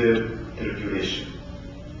and in their tribulation.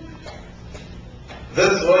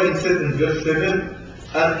 That's why he said in verse 7,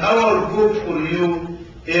 and our hope for you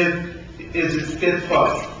is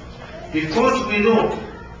steadfast, because we know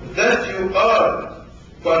that you are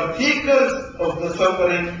partakers of the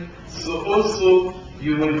suffering, so also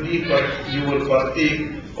you will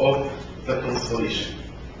partake of the consolation.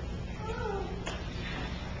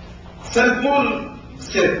 St. Paul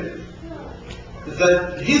said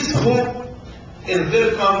that his hope in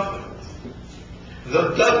their comfort,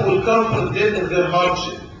 that God will comfort them in their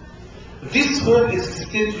hardship. This hope is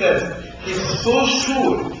steadfast. He's so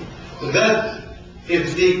sure that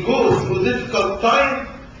if they go through difficult time,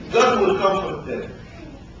 God will comfort them.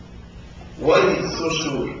 Why is so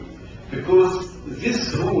sure? Because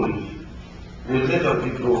this rule will never be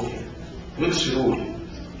broken. Which rule?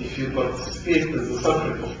 If you participate in the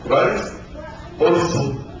suffering of Christ,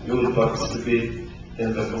 also you will participate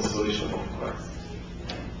in the consolation of Christ.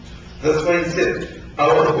 That's why he said,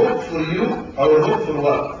 our hope for you, our hope for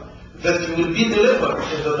what? That you will be delivered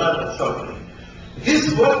in the time of suffering.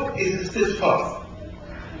 This hope is steadfast.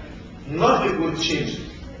 nothing will change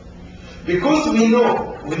it. Because we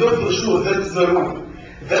know for sure, that's the rule,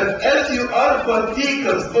 that as you are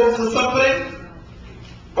partakers of the suffering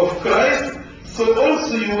of Christ, so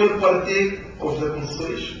also you will partake of the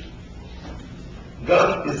consolation.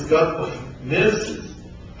 God is God of mercy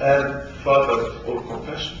and Father of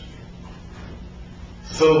compassion.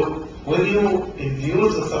 So when you endure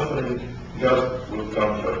the suffering, God will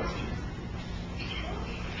comfort you.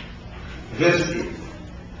 Verse 8.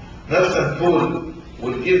 Now St. Paul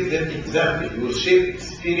will give them example. He will share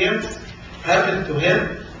experience happened to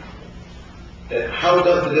him, how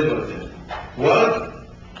God delivered him. Why?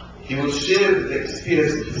 He will share the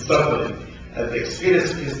experience of his suffering and the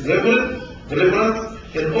experience of his deliverance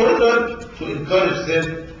in order to encourage them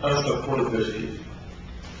and support their faith.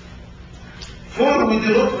 For we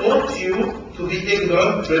do not want you to be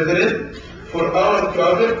ignorant, brethren, for our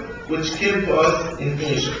trouble which came to us in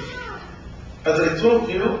Asia. As I told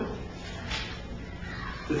you,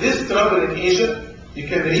 this trouble in Asia, you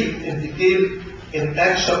can read in detail in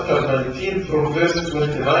Acts chapter 19 from verse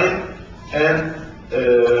 29 and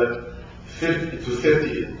 30 to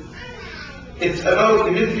 38. It's about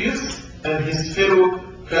Demetrius and his fellow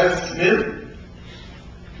craftsmen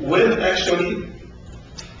when actually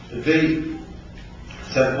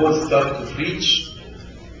St. Paul started to preach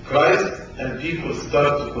Christ and people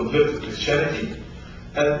started to convert to Christianity.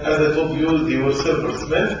 And as I told you, they were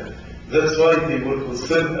silversmiths. That's why they were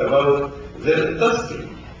concerned about their industry.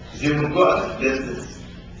 They will go out of business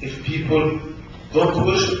if people don't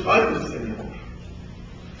worship idols anymore.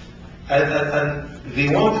 And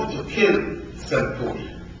they wanted to kill St. Paul.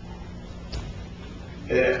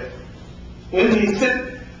 When he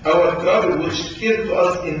said, our trouble which came to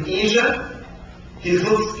us in Asia, he's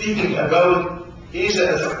not speaking about Asia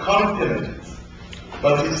as a continent,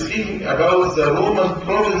 but he's speaking about the Roman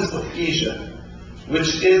province of Asia,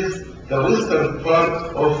 which is the western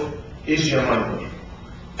part of Asia Minor.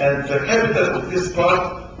 And the capital of this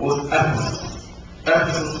part was Ephesus.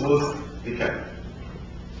 Ephesus was the capital.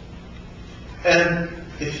 And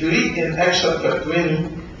if you read in Acts chapter 20,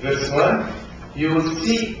 verse 1, you will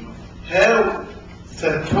see how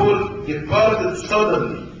St. Paul departed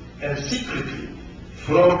suddenly and secretly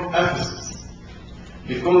from Ephesus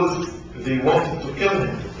because they wanted to kill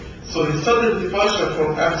him. So his sudden departure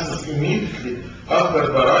from Ephesus immediately after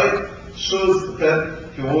the riot shows that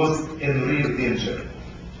he was in real danger.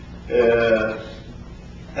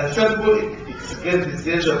 And St. Paul explains this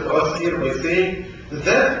danger to us here by saying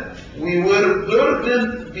that we were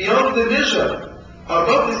burdened beyond the measure,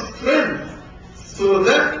 above his strength, so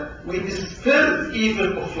that we despaired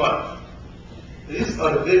even of life. These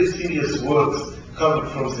are very serious words coming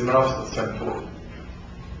from the mouth of St. Paul.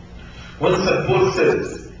 When St. Paul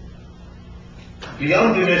says,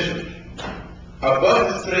 beyond the measure,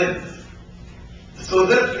 above his strength, so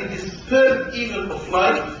that we despaired even of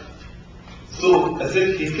life, so as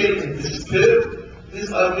if he fell in despair,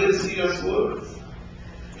 these are very serious words.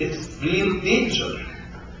 It's real danger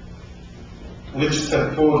which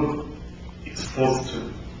St. Paul exposed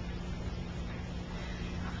to.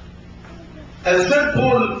 And St.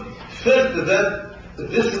 Paul felt that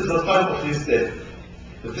this is the time of his death.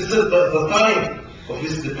 That this is the time of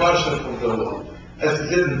his departure from the world. As he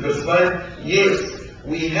said in verse 9, yes,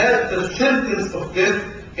 we had the sentence of death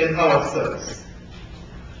in ourselves.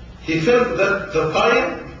 He felt that the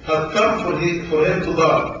time had come for him to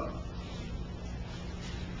die.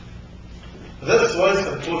 That's why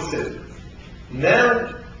St. Paul said,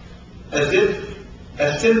 now, as if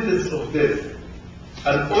a sentence of death,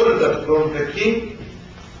 an order from the king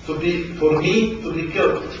for me to be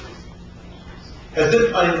killed, as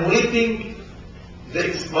if I am waiting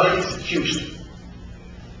my execution.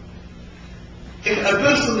 If a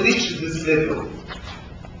person reaches this level,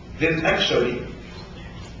 then actually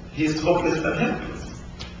he is hopeless and helpless.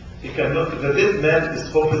 The dead man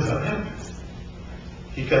is hopeless and helpless.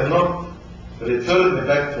 He cannot return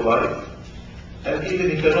back to life, and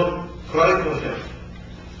even he cannot cry for help.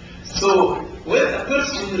 So when a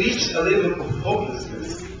person reaches a level of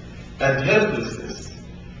hopelessness and helplessness,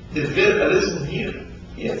 is there a lesson here?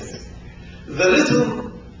 Yes. The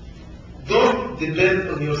lesson, don't depend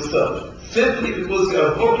on yourself simply because you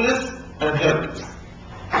are hopeless and helpless.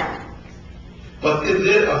 But is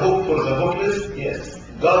there a hope for the hopeless? Yes.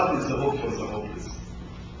 God is the hope for the hopeless.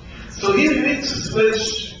 So here you need to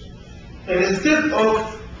switch, and instead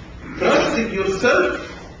of trusting yourself,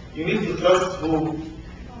 you need to trust who?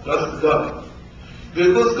 Trust God.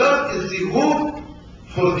 Because God is the hope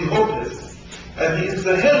for the hopeless, and He is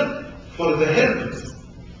the help for the helpless.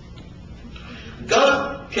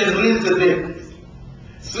 God can raise the dead.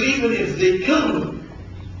 So even if they kill me,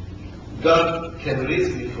 God can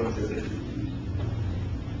raise me from the dead.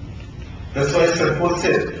 That's why St. Paul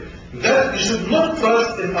said that we should not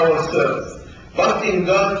trust in ourselves, but in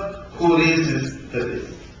God who raises the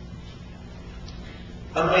dead.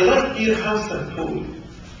 And I like here how St. Paul,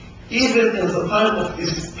 even in the time of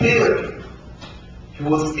despair, he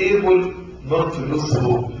was able not to lose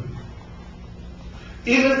hope.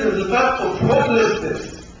 Even in the time of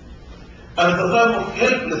hopelessness and the time of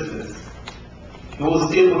helplessness, he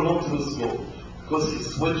was able not to lose hope because he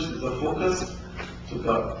switched the focus to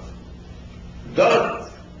God.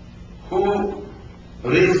 God who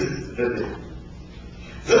raises the dead.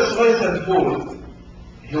 That's why St. Paul,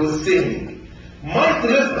 he was saying, my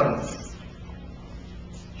deliverance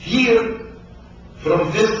here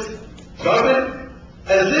from this trouble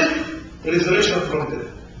as if resurrection from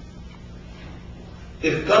death.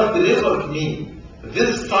 If God delivered me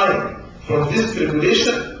this time from this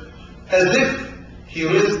tribulation, as if He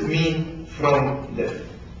raised me from death.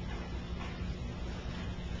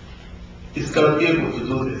 Is God able to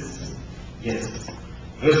do this? Yes.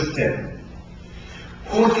 Verse 10.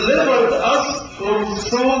 Who delivered us from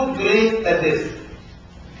so great a death.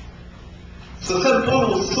 So St.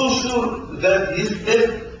 Paul was so sure that his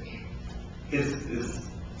death is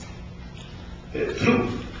true.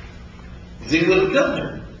 They will kill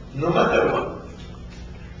him, no matter what.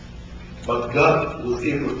 But God was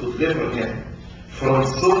able to deliver him from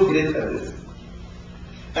so great a death.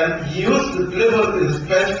 And He used to deliver in His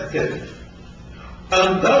past tense.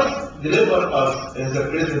 And does deliver us in the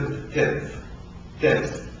present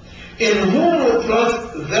tense. In whom we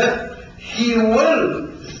trust that He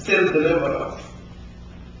will still deliver us.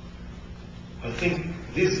 I think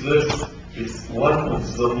this verse is one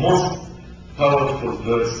of the most powerful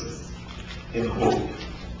verses in hope.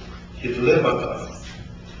 He delivered us.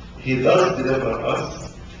 He does deliver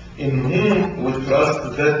us. In whom we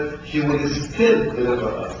trust that He will still deliver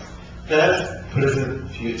us. Past,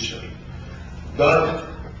 present, future. God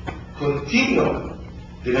continue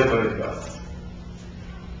delivering us.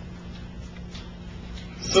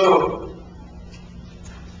 So,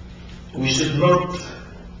 we should not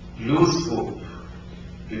lose hope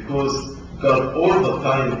because God all the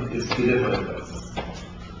time is delivering us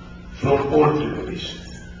from all tribulations.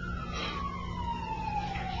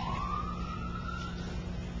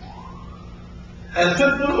 And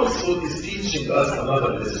St. Paul also is teaching us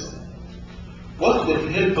another lesson. What will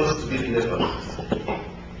help us to be delivered?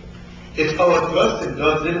 If our trust in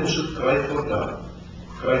God, then we should cry for God.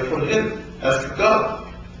 Cry for Him. Ask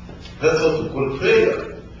God. That's what we call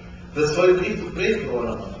prayer. That's why we need to pray for one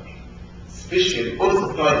another. Especially, all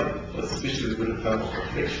the time, but especially during time of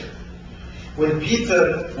affliction. When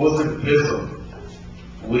Peter was in prison,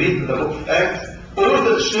 we read in the book of Acts, all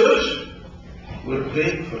the church were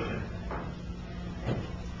praying for him.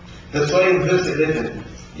 That's why in verse 11,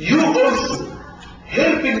 you also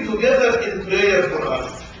helping together in prayer for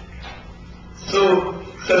us. So,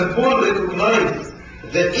 St. Paul recognized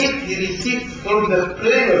the aid he received from the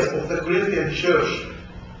prayers of the Corinthian church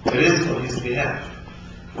raised on his behalf.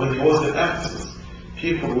 When he was in Ephesus,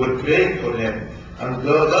 people were praying for him, and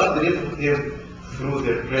God delivered him through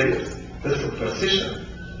their prayers. That's intercession.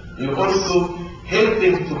 You also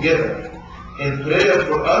helping together in prayer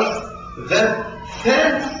for us, that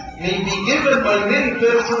thanks may be given by many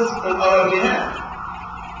persons on our behalf.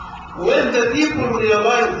 When the people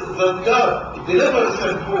realized that God delivered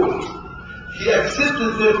St. Paul, He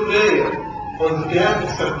accepted their prayer on behalf of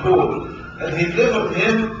St. Paul, and He delivered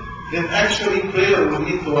him, then actually prayer will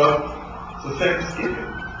lead to what? To thanksgiving.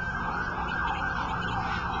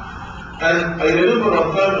 And I remember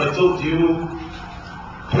one time I told you,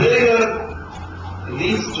 prayer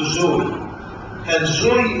leads to joy, and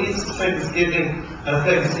joy leads to thanksgiving, and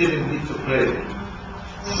thanksgiving leads to prayer.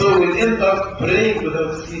 So we end up praying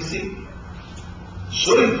without ceasing,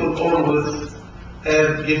 joyful always,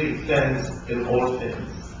 and giving thanks in all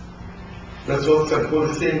things. That's what St. Paul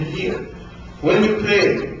is saying here. When you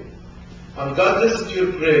pray, and God listened to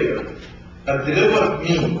your prayer, and delivered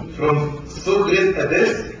me from so great a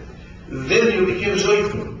death, then you became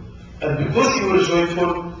joyful. And because you were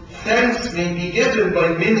joyful, thanks may be given by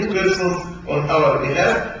many persons on our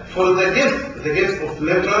behalf for the gift of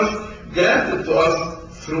deliverance granted to us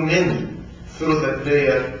through the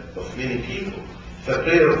prayer of many people. The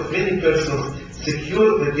prayer of many persons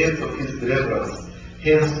secured the gift of His deliverance.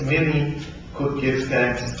 Hence, many could give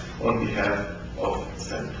thanks on behalf of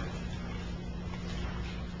St. Paul.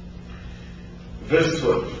 Verse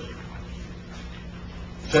 12.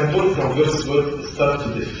 St. Paul from verse 12 starts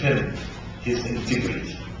to defend his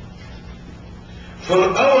integrity. For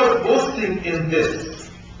our boasting in this,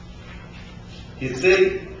 he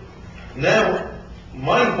said, Now,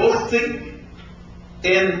 my boasting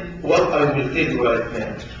in what I will tell you right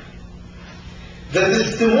now. The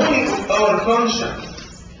testimony of our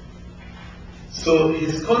conscience. So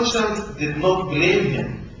his conscience did not blame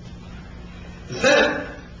him. That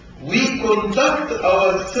we conduct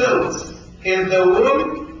ourselves in the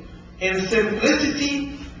world in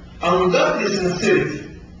simplicity and godly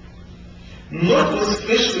sincerity, not with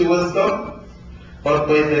fleshly wisdom, but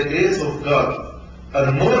by the grace of God,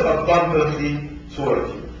 and more abundantly toward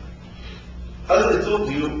you. As I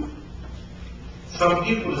told you, some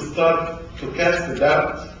people start to cast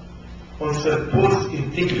doubt on St. Paul's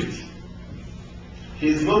integrity. He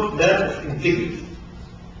is not man of integrity.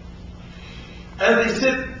 And they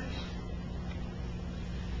said,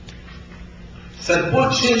 St.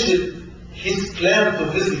 Paul changed his plan to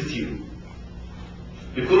visit you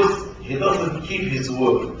because he doesn't keep his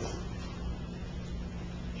word.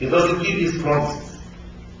 He doesn't keep his promises.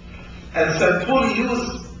 And St. Paul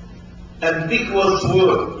used ambiguous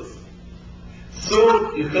words,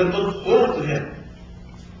 so you cannot hold to him.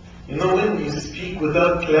 You know, when you speak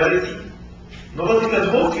without clarity, nobody can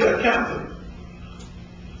hold you accountable.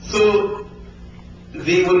 So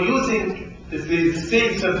they were using, they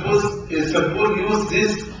say St. Paul used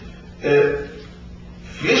this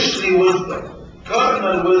fleshly wisdom,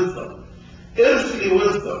 carnal wisdom, earthly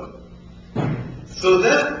wisdom, so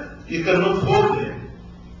that you cannot hold him.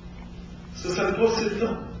 So St. Paul said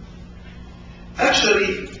no.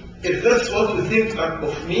 Actually, if that's what you think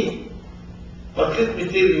of me, but let me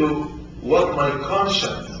tell you what my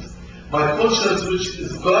conscience which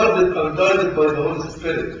is guarded and guided by the Holy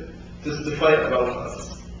Spirit, testify about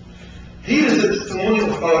us. Here is the testimony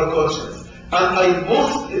of our conscience, and I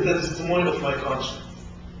boast in the testimony of my conscience.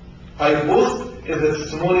 I boast in the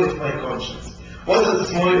testimony of my conscience. What is the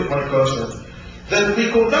testimony of my conscience? That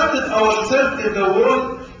we conducted ourselves in the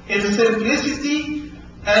world in simplicity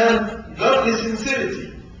and godly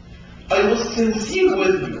sincerity. I was sincere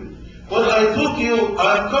with you. When I told you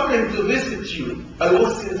I'm coming to visit you, I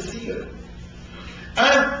was sincere.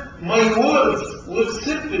 And my words were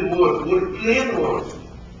simple words, were plain words.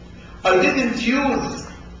 I didn't use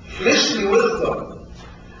fleshly wisdom.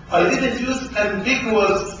 I didn't use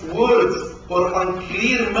ambiguous words or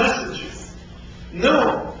unclear messages.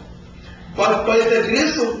 No. But by the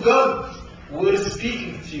grace of God, we're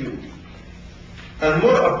speaking to you. And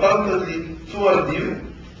more abundantly toward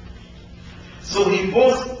you. So he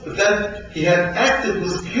boasts that he had acted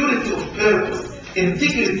with purity of purpose,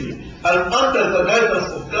 integrity, and under the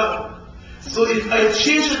guidance of God. So if I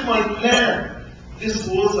changed my plan, this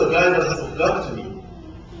was the guidance of God to me.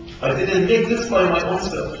 I didn't make this by my own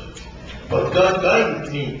self, but God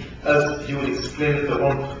guided me, as he will explain later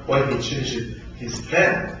on why he changed his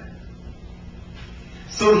plan.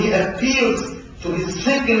 So he appeals to his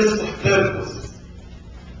singleness of purpose.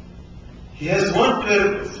 He has one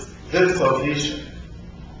purpose, their salvation.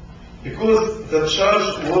 Because the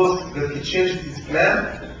charge was that he changed his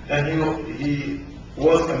plan and he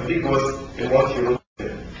was ambiguous in what he wrote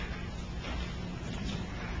there.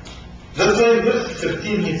 That's why in verse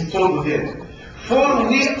 13 he told them, "For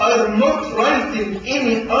we are not writing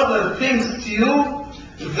any other things to you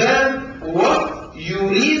than what you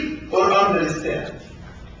read or understand."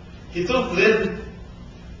 He told them,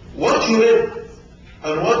 what you read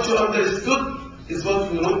and what you understood is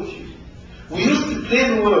what we wrote to you. We used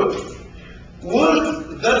plain words.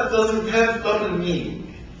 Words that doesn't have double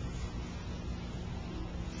meaning.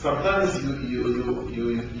 Sometimes sometimes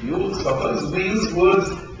we use words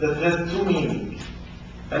that have two meanings.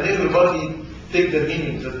 And everybody take the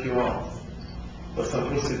meaning that he wants. But some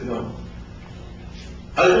people said no.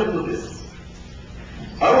 I don't do this.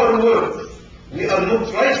 Our words, we are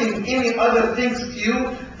not writing any other things to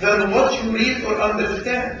you than what you read or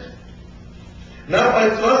understand. Now I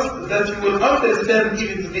trust that you will understand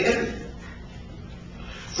even to the end.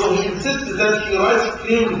 So he insisted that he writes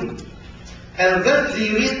cleanly, and that they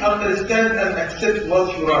read, understand, and accept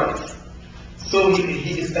what he writes. So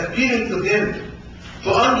he is appealing to them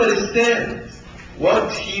to understand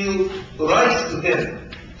what he writes to them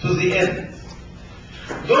to the end.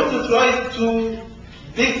 Don't try to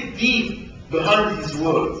dig deep behind his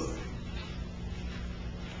words.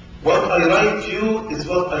 What I write to you is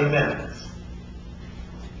what I meant.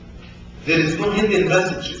 There is no hidden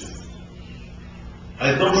messages.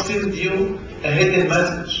 I don't send you a hidden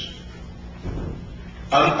message.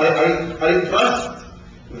 I trust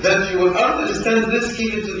that you will understand this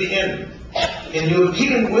even to the end. And you're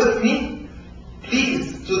dealing with me,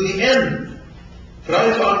 please, to the end, try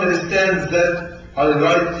to understand that I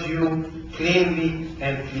write to you plainly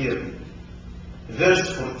and clearly. Verse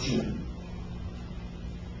 14.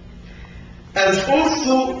 As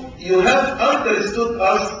also you have understood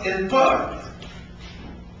us in part.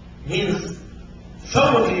 Means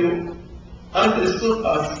some of you understood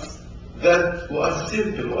us that we are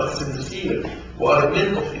simple, we are sincere, we are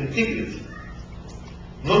men of integrity.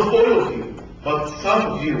 Not all of you, but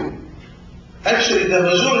some of you. Actually, the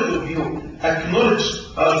majority of you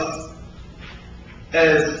acknowledged us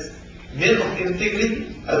as men of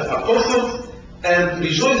integrity, as apostles, and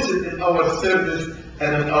rejoiced in our service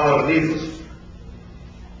and in our labors.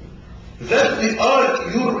 That we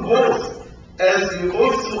are your boast, as you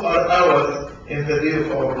also are ours in the day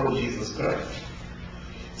of our Lord Jesus Christ.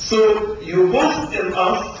 So you boast in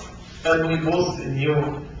us, and we boast in you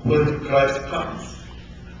when Christ comes.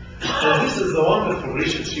 And this is a wonderful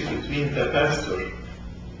relationship between the pastor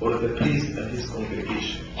or the priest and his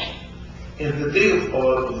congregation. In the day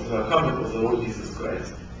of the coming of the Lord Jesus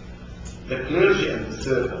Christ, the clergy and the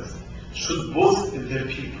servants should boast in their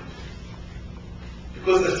people.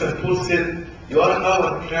 Because as St. Paul said, you are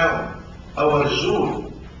our crown, our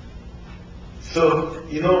jewel. So,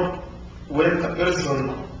 when a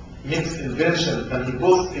person makes invention and he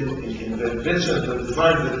boasts in the invention, the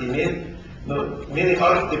design that he made, many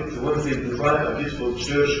architects, when they design a beautiful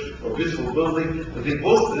church or beautiful building, they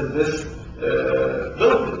boast in this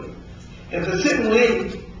building. In the same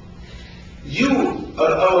way, you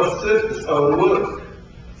are our service, our work.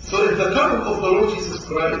 So in the coming of the Lord Jesus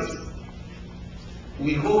Christ,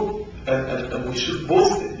 we hope and we should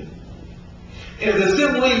boast in Him. In the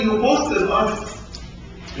same way you boast in us,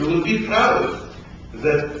 you will be proud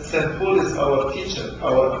that St. Paul is our teacher,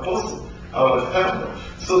 our apostle, our founder.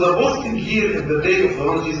 So the boasting here in the day of the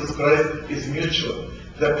Lord Jesus Christ is mutual.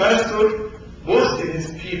 The pastor boasts in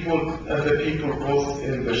his people, and the people boast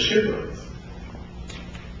in the shepherds.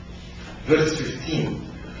 Verse 15.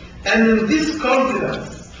 And in this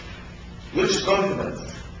confidence, which confidence?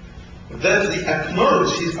 That they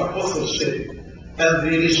acknowledge his apostleship and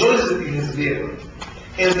they rejoice in his labor.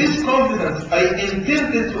 In this confidence, I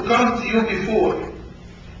intended to come to you before,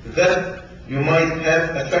 that you might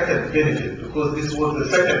have a second benefit, because this was the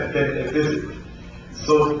second visit.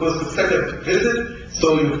 So because the second visit,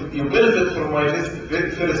 so you benefit from my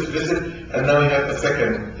first visit, and now you have a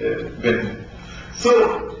second benefit.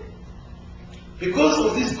 So, because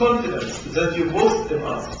of this confidence that you boast in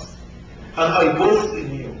us, and I boast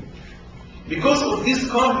in you, because of this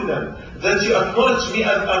confidence that you acknowledge me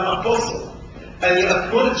as an apostle, and you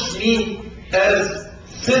acknowledge me as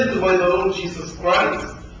sent by the Lord Jesus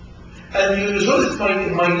Christ, and you rejoice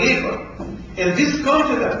in my labor, in this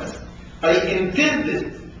confidence, I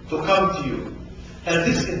intended to come to you. And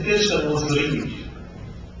this intention was real.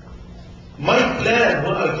 My plan,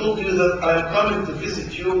 when I told you that I am coming to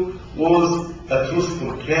visit you, was a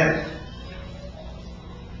truthful plan.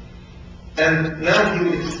 And now he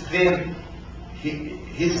will explain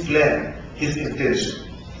his plan, his intention.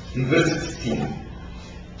 In verse 16.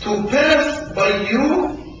 To pass by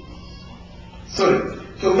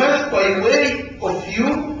way of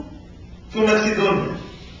you to Macedonia.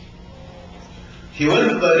 He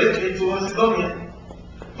went directly to Macedonia,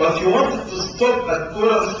 but he wanted to stop at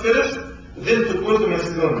Corinth first, then to go to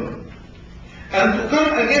Macedonia, and to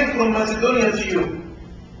come again from Macedonia to you,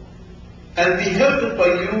 and be helped by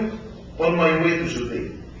you on my way to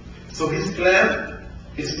Judea. So his plan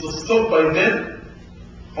is to stop by them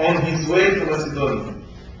on his way to Macedonia,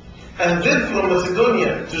 and then from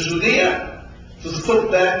Macedonia to Judea to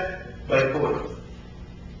stop back by Corinth.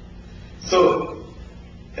 So,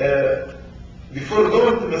 before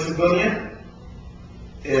going to Macedonia,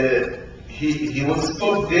 he would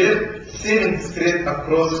stop there, sailing straight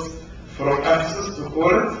across from Ephesus to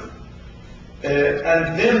Corinth,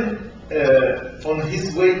 and then on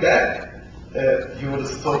his way back, he would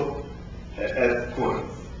stop at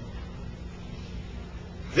Corinth.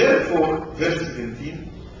 Therefore, verse 17,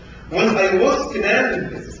 when I was planning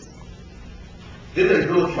this, did I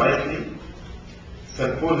do it lightly?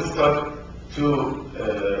 St. Paul started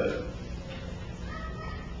to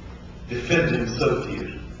defend himself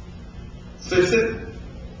here. So he said,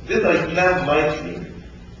 did I plan lightly?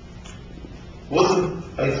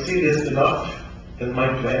 Wasn't I serious enough in my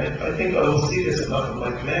planning? I think I was serious enough in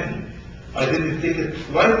my planning. I didn't take it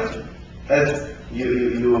lightly, as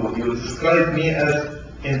you described me as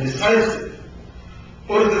indecisive.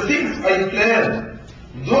 Or the things I plan,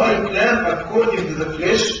 do I plan according to the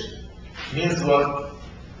flesh? Means what?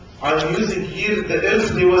 I'm using here the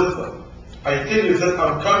earthly wisdom. I tell you that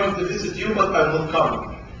I'm coming to visit you, but I'm not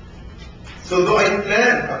coming. So do I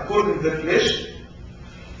plan according to the flesh?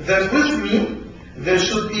 That with me, there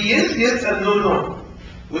should be yes, yes, and no, no.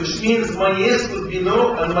 Which means my yes could be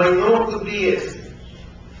no, and my no could be yes.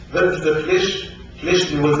 That is the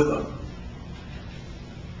fleshly wisdom.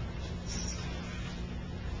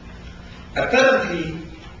 Apparently,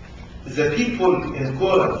 the people in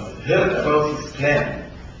Corinth heard about his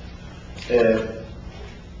plan.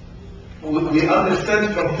 We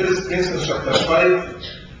understand from 1 Corinthians chapter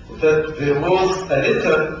 5 that there was a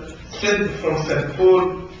letter sent from St.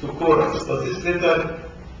 Paul to Corinth, but this letter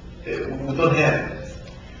we don't have it.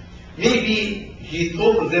 Maybe he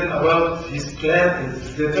told them about his plan in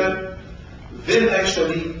this letter, then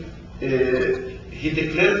actually he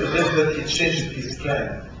declared to them that he changed his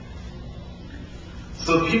plan.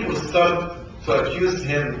 So people start to accuse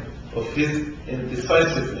him of his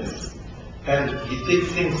indecisiveness, and he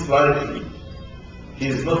takes things lightly. He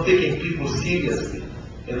is not taking people seriously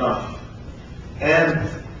enough. And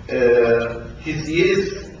his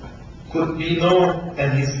yes could be no,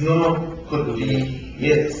 and his no could be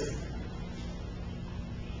yes.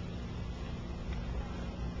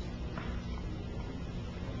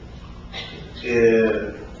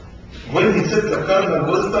 When he said the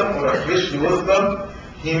carnal wisdom or a fleshly wisdom,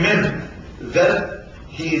 he meant that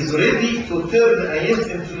he is ready to turn a yes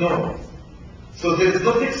into no. So there is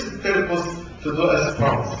no fixed purpose to do as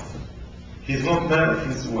promised. He is not man of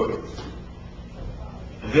his word.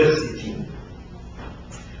 Verse 18.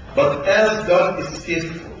 But as God is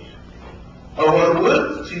faithful, our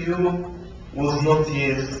word to you was not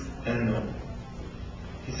yes and no.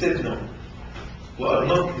 He said no. We are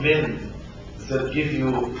not men that give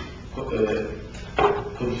you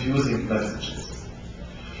confusing messages.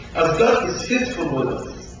 As God is faithful with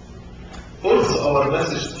us, also our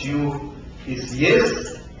message to you is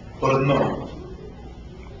yes or no.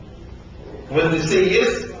 When we say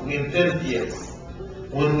yes, we intend yes.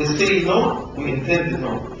 When we say no, we intend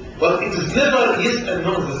no. But it is never yes and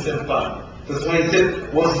no at the same time. That's why he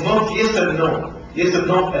said, was not yes and no. Yes and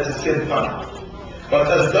no at the same time. But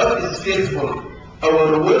as God is faithful,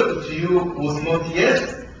 our word to you was not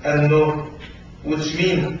yes and no, which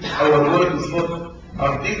means our word was not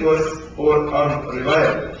ambiguous or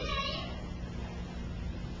unreliable.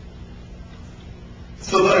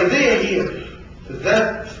 So the idea here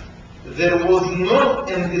that there was no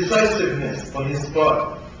indecisiveness on his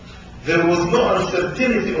part, there was no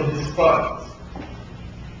uncertainty on his part,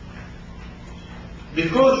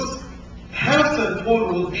 because how St.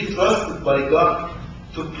 Paul would be trusted by God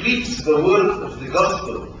to preach the word of the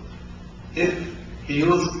gospel if he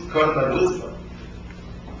used carnal wisdom?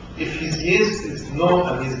 If his yes is no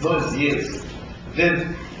and his no is yes,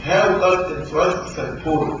 then how God entrusts St.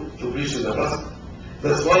 Paul to preach the gospel?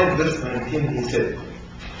 That's why in verse 19 he said,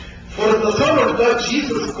 for the Son of God,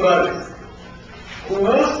 Jesus Christ, who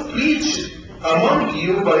was preached among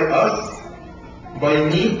you by us, by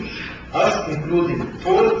me, us including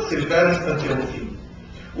Paul, Silvanus, and Timothy,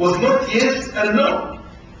 was not yes and no,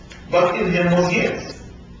 but in him was yes.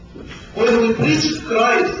 When we preached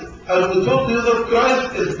Christ, and we told you that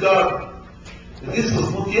Christ is God, this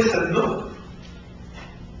was not yes and no.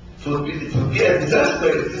 So it would be a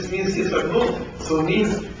disaster if this means yes and no. So it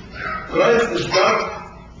means Christ is God,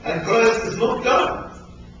 and Christ is not God.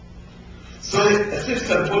 So as if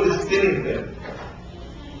St. Paul is telling them,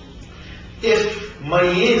 if my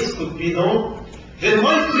yes could be no, then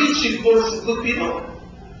my preaching also could be no.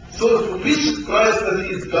 So if we preach Christ as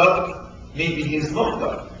he is God, maybe he is not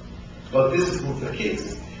God. But this is not the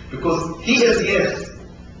case. Because he is yes,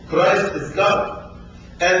 Christ is God.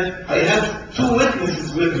 And I have two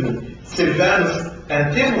witnesses with me, Silvanus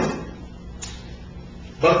and Timothy.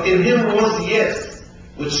 But in him was yes,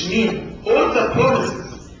 which means all the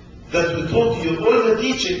promises that we told you, all the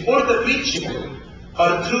teaching, all the preaching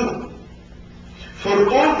are true. For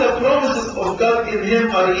all the promises of God in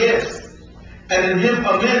him are yes, and in him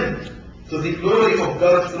amen, to the glory of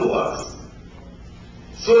God through us.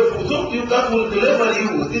 So if we told you God will deliver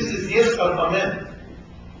you, this is yes and amen.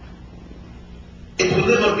 It will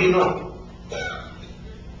never be no.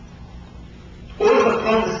 All the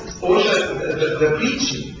promises, all the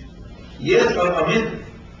preaching, yes and amen.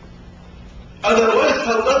 Otherwise,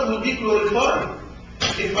 how God will be glorified?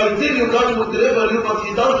 If I tell you God will deliver you, but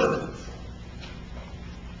he doesn't.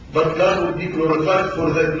 But God will be glorified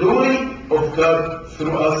for the glory of God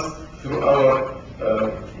through us, through our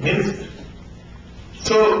ministry.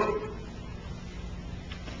 So,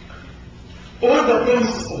 all the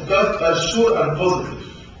promises of God are sure and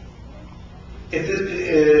positive. It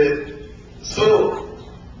is, so,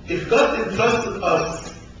 if God entrusted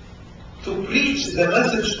us to preach the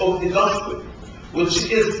message of the gospel,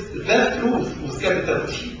 which is the truth with capital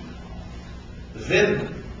T,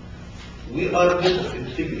 then we are men of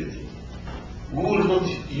integrity. We will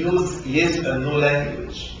not use yes and no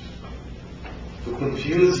language. to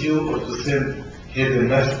confuse you or to send hidden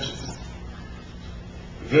messages.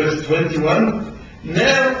 Verse 21,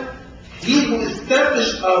 now he who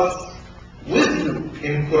established us with you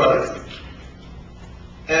in Christ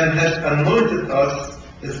and has anointed us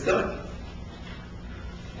is God.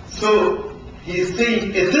 So he is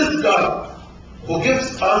saying it is God who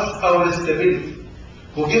gives us our stability,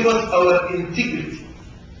 who gives us our integrity,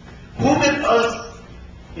 who made us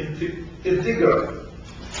integral,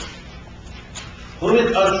 who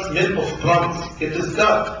made us men of promise. It is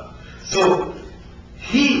God. So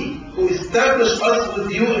he who established us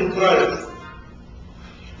with you in Christ,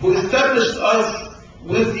 who established us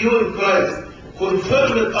with you in Christ,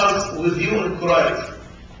 confirmed us with you in Christ,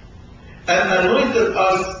 and anointed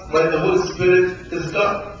us by the Holy Spirit is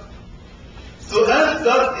God. So as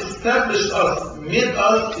God established us, made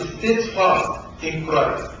us steadfast in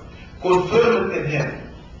Christ, confirmed in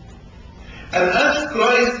Him, and as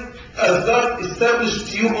God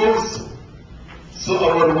established you also, so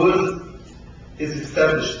our word is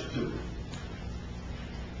established too.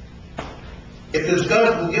 It is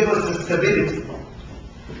God who gave us the stability.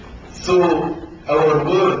 So our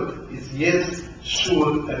word is yes,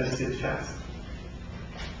 sure, and steadfast.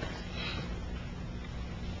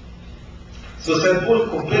 So St. Paul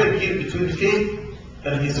compared here between faith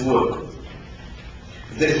and his word.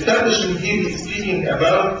 The establishment here is speaking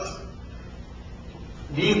about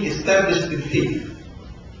being established in faith.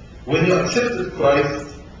 When you accepted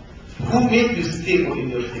Christ, who made you stable in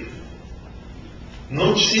your faith?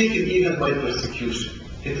 Not shaken even by persecution.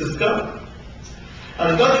 It is God.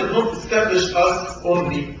 And God did not establish us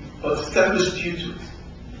only, but established you too.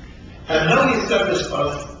 And how He established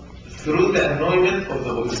us? Through the anointment of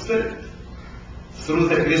the Holy Spirit. Through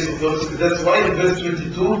the grace of the Holy Spirit. That's why in verse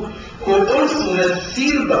 22, who also has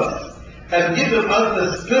sealed us and given us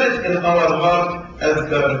the Spirit in our heart as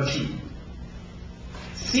guarantee.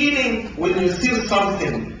 Sealing, when you seal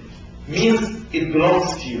something, means it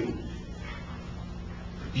belongs to you.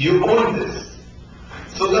 You own this.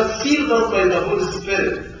 So God sealed us by the Holy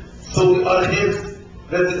Spirit. So we are His.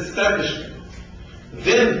 That's establishment.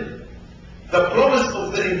 Then, the promise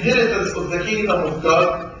of the inheritance of the kingdom of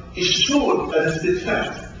God is sure and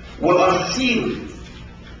steadfast. We are sealed.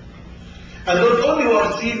 And not only we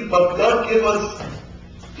are sealed, but God gave us,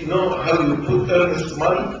 you know how you put earnest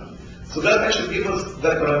money? So God actually gave us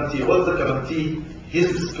the guarantee. What's the guarantee?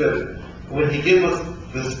 His Spirit. When He gave us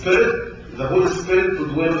the Spirit, the Holy Spirit to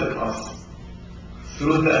dwell in us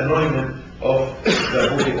through the anointment of the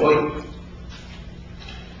holy oil.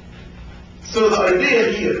 So the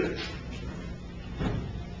idea here,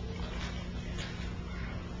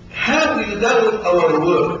 how we doubt our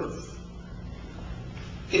words.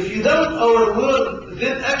 If you doubt our word,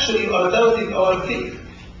 then actually you are doubting our faith.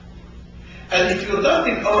 And if you're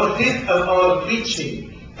doubting our faith and our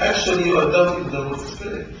preaching, actually you are doubting the Holy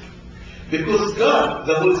Spirit. Because God,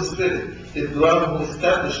 the Holy Spirit, is the one who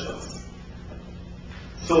established us.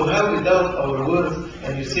 So how we doubt our words,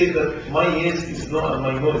 and you say that my yes is no and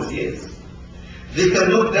my no is yes. They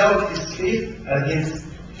cannot doubt His faith and His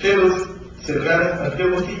fellows, Silvanus and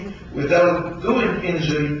Timothy, without doing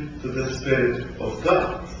injury to the Spirit of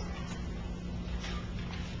God.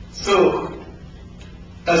 So,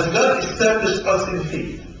 as God established us in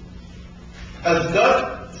faith, as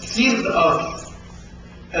God sealed us,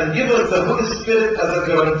 and give us the Holy Spirit as a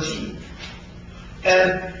guarantee,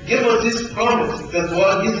 and give us His promise that we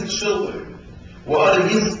are His children, we are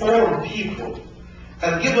His own people,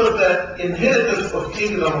 and give us the inheritance of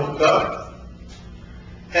kingdom of God,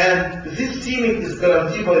 and this sealing is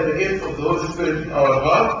guaranteed by the gift of the Holy Spirit in our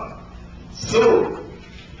heart. So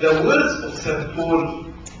the words of St.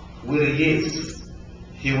 Paul were yes.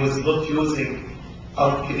 He was not using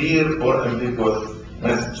unclear or ambiguous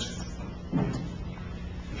messages.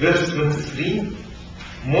 Verse 23,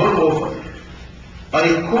 moreover,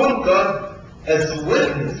 I call God as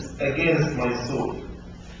witness against my soul,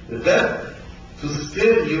 that to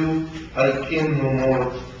spare you I came no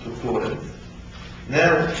more to Corinth.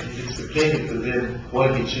 Now he's explaining to them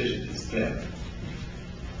why he changed his plan.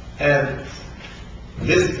 And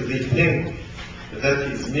this they think that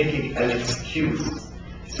he's making an excuse.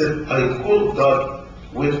 He said, I call God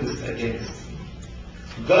witness against me.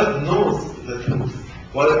 God knows the truth.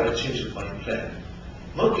 Why I changed my plan.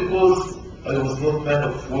 Not because I was not man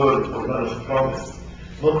of word or man of promise.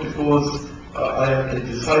 Not because I am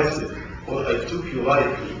indecisive or I took you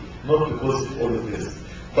lightly. Not because of all of this.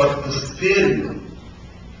 But to spare you.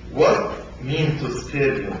 What means to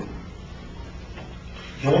spare you?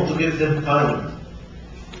 You want to give them time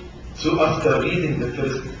to, after reading the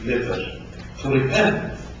first letter, to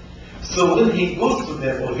repent. So when he goes to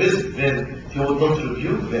them or visits them He will not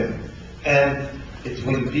rebuke them, and it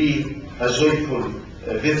will be a joyful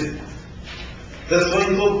visit. That's why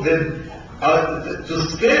he told them, to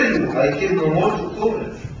spare you, I came no more to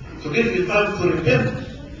Corinth, to give you time to repent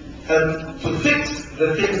and to fix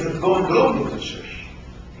the things that go wrong in the church.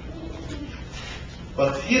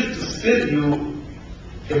 But here to spare you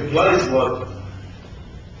implies what?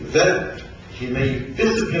 That he may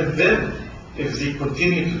discipline them if they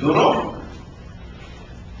continue to do wrong.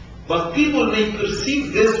 But people may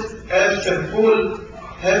perceive this as St. Paul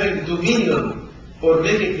having dominion or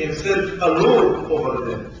making himself a lord over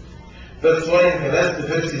them. That's why in the last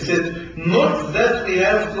verse he said, not that we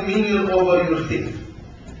have dominion over your faith.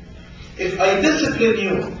 If I discipline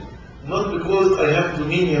you, not because I have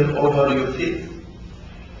dominion over your faith,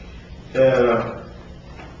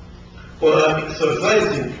 or I'm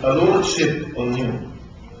exercising a lordship on you.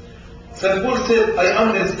 St. Paul said, I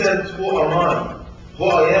understand who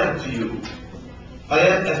I am to you. I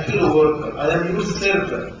am a fellow worker, I am your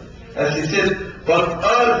servant. As he said, but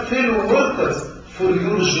are fellow workers for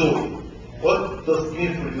your joy. What does it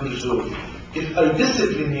mean for your joy? If I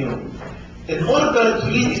discipline you, in order to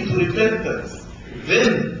lead you to repentance,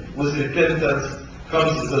 then with repentance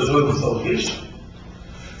comes the joy of salvation.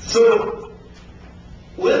 So,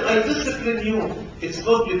 when I discipline you, it's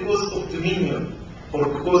not because of dominion or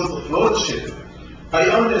because of lordship. I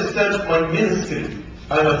understand my ministry.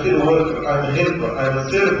 I'm a fellow worker, I'm a helper, I'm a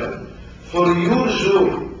servant for your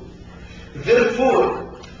joy.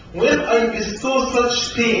 Therefore, when I bestow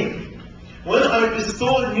such pain, when I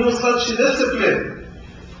bestow on you such discipline,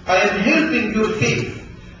 I am helping your faith.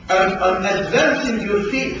 I'm advancing your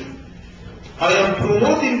faith. I am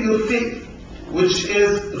promoting your faith, which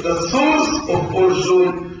is the source of all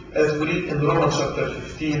joy, as we read in Romans chapter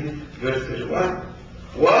 15, verse 31.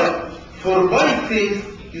 Why? For by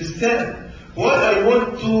faith you stand. Why I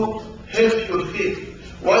want to help your faith?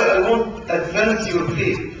 Why I want to advance your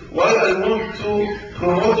faith? Why I want to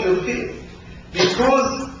promote your faith?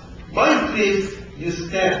 Because by faith you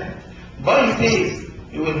stand. By faith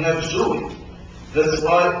you will have joy. That's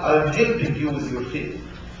why I'm helping you with your faith.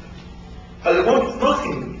 I want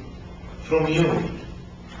nothing from you.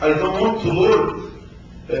 I don't want to lord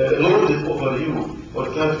it over you or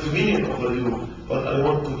to have dominion over you, but I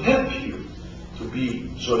want to help you to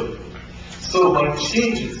be joyful. So my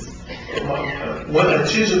changes, when I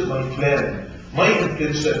change my plan, my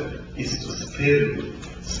intention is to spare you.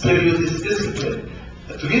 Spare you this discipline,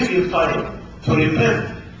 to give you time to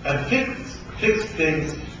repent and fix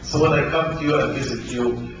things, so when I come to you and visit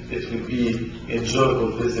you, it will be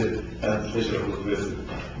enjoyable visit and pleasurable visit.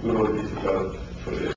 Glory be to God forever.